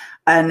see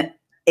an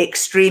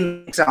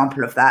extreme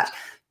example of that,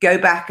 go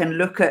back and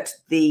look at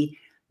the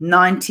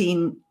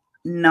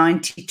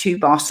 1992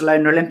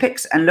 Barcelona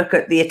Olympics and look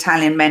at the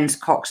Italian men's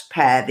coxed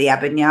pair, the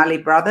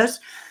Abignali brothers.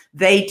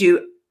 They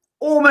do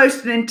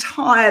almost an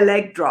entire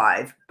leg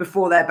drive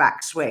before their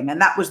backswing.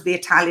 And that was the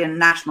Italian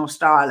national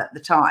style at the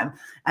time,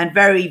 and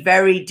very,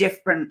 very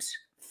different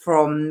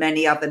from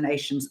many other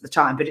nations at the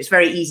time. But it's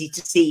very easy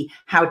to see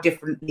how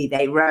differently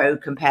they row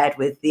compared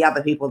with the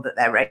other people that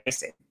they're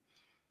racing.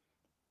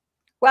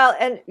 Well,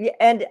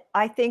 and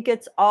I think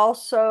it's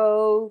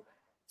also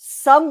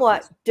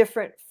somewhat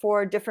different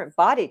for different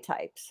body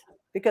types.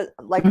 because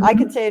like I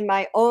can say in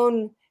my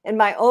own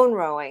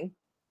rowing,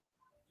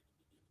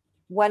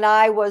 when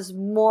I was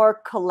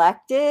more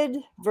collected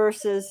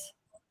versus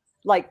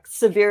like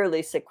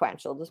severely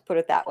sequential, just put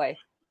it that way,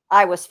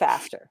 I was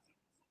faster.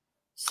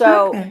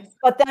 So,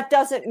 but that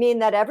doesn't mean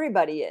that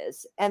everybody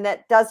is. And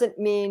that doesn't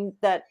mean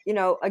that, you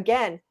know,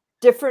 again,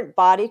 different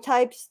body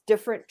types,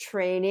 different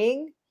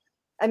training.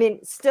 I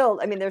mean, still,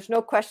 I mean, there's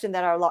no question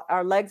that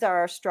our legs are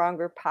our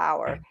stronger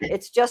power.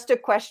 It's just a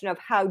question of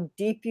how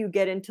deep you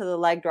get into the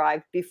leg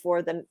drive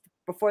before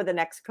the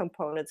next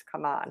components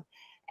come on.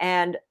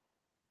 And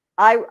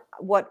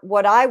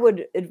what I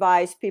would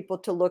advise people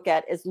to look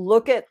at is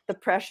look at the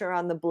pressure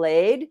on the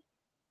blade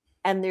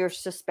and your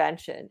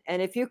suspension.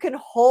 And if you can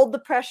hold the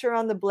pressure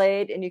on the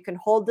blade and you can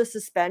hold the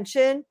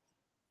suspension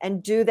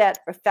and do that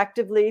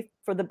effectively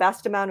for the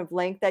best amount of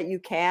length that you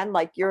can,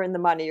 like you're in the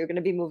money, you're going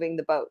to be moving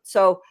the boat.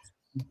 So,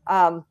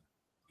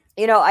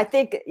 you know, I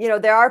think, you know,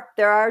 there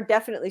are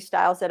definitely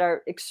styles that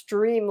are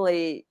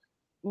extremely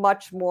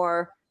much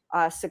more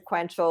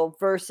sequential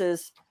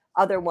versus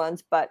other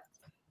ones, but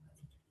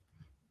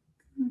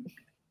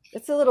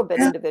it's a little bit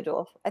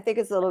individual. I think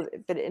it's a little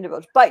bit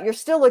individual, but you're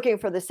still looking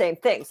for the same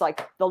things,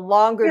 like the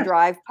longer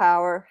drive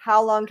power.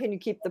 How long can you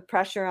keep the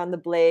pressure on the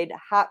blade?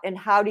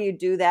 How do you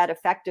do that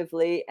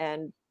effectively?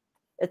 And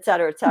et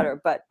cetera, et cetera.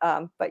 But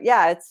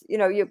yeah, it's, you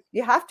know,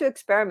 you have to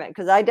experiment,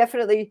 because I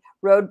definitely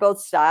rode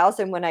both styles.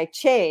 And when I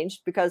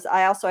changed, because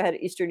I also had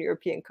Eastern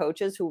European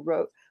coaches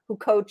who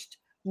coached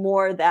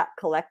more that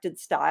collected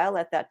style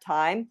at that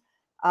time.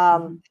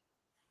 You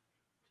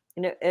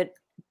know,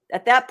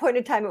 at that point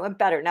in time, it went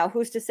better. Now,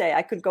 who's to say?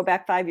 I could go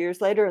back 5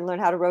 years later and learn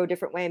how to row a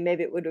different way, and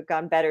maybe it would have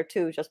gone better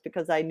too, just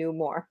because I knew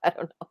more. I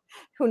don't know.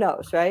 Who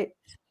knows, right?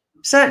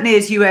 Certainly,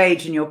 as you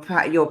age and your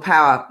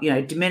power, you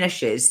know,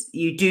 diminishes,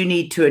 you do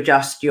need to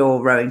adjust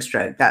your rowing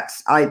stroke.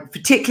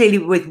 Particularly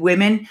with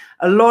women,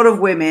 a lot of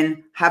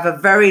women have a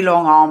very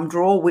long arm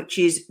draw, which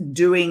is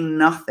doing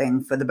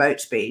nothing for the boat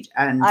speed.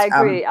 And I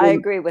agree. I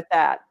agree with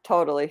that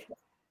totally.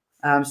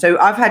 So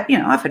I've had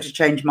to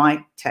change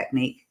my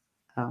technique.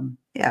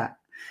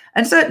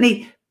 And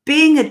certainly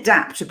being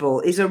adaptable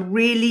is a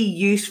really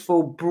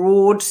useful,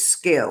 broad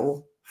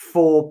skill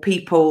for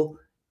people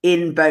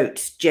in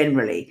boats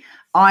generally.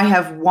 I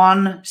have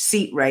won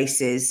seat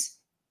races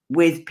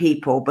with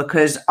people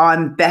because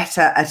I'm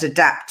better at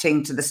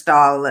adapting to the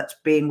style that's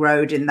being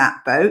rowed in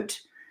that boat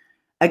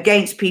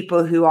against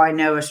people who I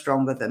know are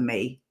stronger than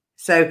me.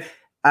 So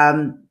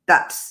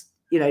that's,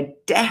 you know,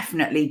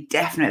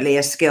 definitely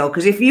a skill,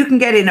 because if you can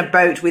get in a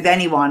boat with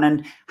anyone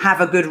and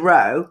have a good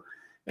row,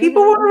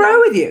 people want to row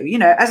with you. You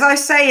know, as I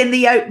say in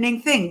the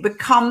opening thing,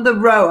 become the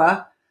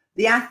rower,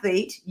 the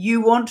athlete you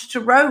want to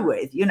row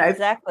with. You know,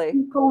 exactly.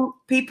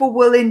 People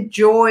will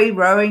enjoy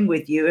rowing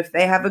with you if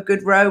they have a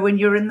good row when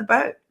you're in the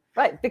boat.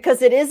 Right,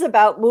 because it is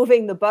about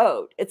moving the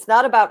boat. It's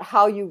not about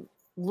how you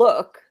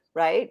look,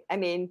 right? I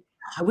mean,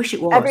 I wish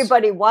it was.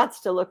 Everybody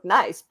wants to look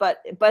nice,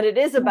 but it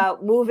is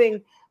about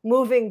moving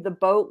the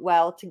boat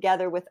well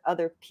together with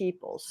other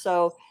people.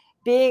 So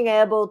being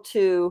able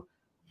to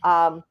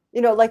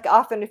you know, like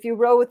often if you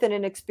row with an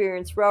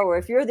inexperienced rower,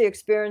 if you're the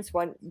experienced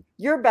one,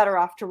 you're better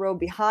off to row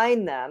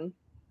behind them,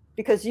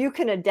 because you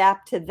can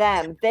adapt to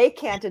them. They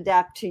can't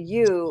adapt to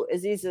you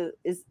as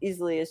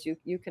easily as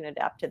you can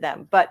adapt to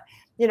them. But,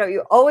 you know,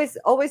 you always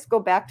go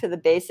back to the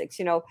basics.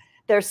 You know,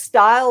 there's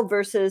style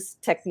versus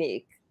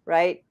technique,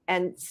 right?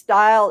 And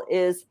style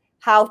is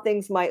how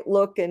things might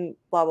look and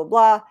blah, blah,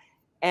 blah.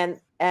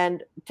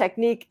 And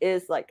technique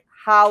is like,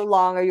 how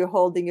long are you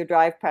holding your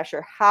drive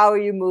pressure? How are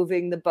you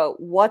moving the boat?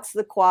 What's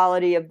the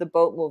quality of the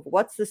boat move?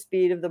 What's the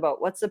speed of the boat?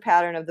 What's the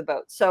pattern of the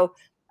boat? So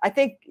I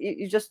think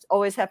you just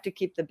always have to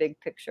keep the big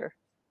picture.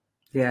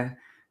 Yeah,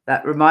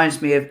 that reminds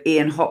me of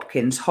Ian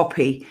Hopkins,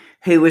 Hoppy,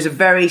 who was a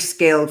very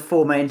skilled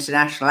former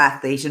international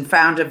athlete and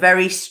found a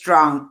very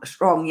strong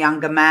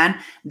younger man,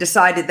 and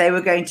decided they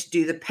were going to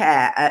do the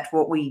pair at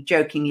what we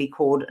jokingly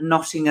called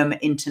Nottingham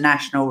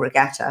International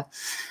Regatta.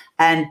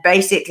 And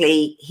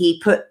basically he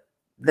put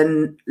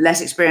the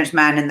less experienced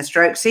man in the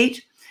stroke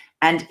seat,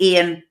 and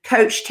Ian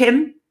coached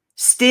him,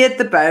 steered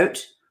the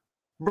boat,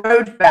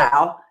 rowed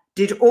bow,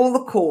 did all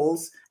the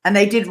calls, and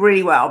they did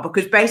really well,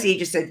 because basically he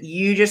just said,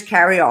 you just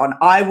carry on,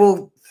 I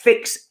will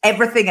fix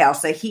everything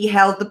else. So he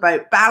held the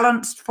boat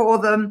balanced for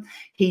them,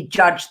 he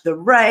judged the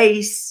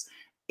race,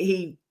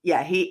 he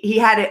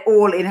had it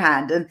all in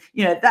hand. And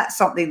you know, that's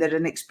something that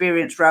an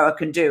experienced rower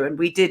can do. And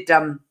we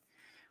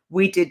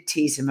did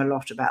tease him a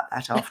lot about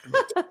that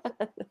afterwards.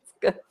 That's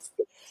good.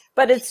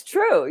 But it's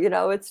true, you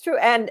know, it's true.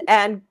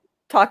 And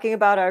talking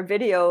about our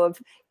video of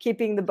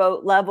keeping the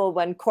boat level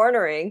when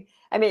cornering,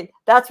 I mean,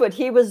 that's what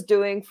he was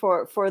doing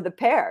for the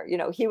pair. You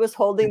know, he was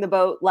holding the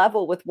boat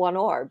level with one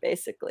oar,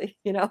 basically,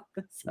 you know.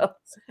 So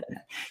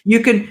you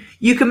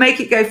can make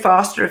it go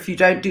faster if you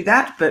don't do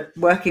that, but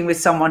working with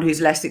someone who's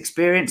less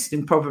experienced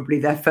in probably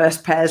their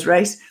first pairs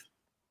race,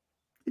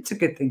 it's a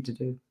good thing to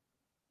do.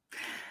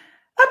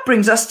 That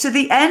brings us to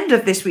the end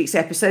of this week's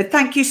episode.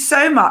 Thank you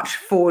so much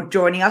for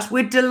joining us.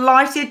 We're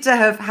delighted to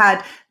have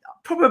had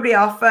probably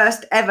our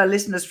first ever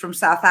listeners from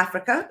South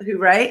Africa.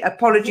 Hooray.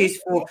 Apologies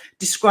for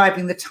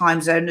describing the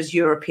time zone as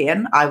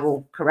European. I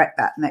will correct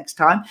that next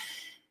time.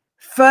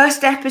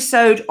 First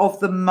episode of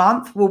the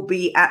month will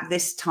be at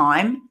this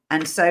time.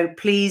 And so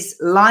please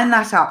line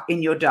that up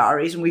in your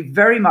diaries. And we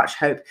very much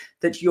hope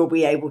that you'll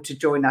be able to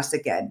join us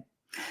again.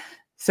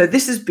 So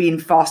this has been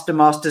Faster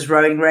Masters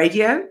Rowing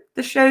Radio,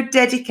 the show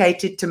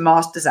dedicated to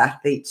masters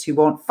athletes who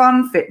want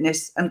fun,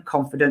 fitness and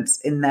confidence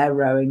in their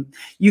rowing.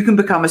 You can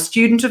become a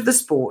student of the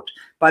sport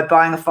by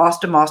buying a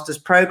Faster Masters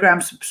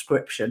program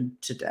subscription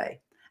today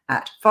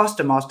at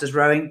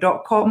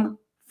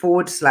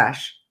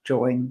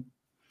fastermastersrowing.com/join.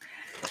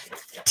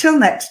 Till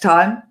next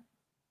time,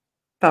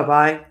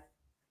 bye-bye.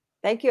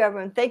 Thank you,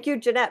 everyone. Thank you,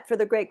 Jeanette, for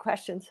the great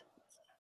questions.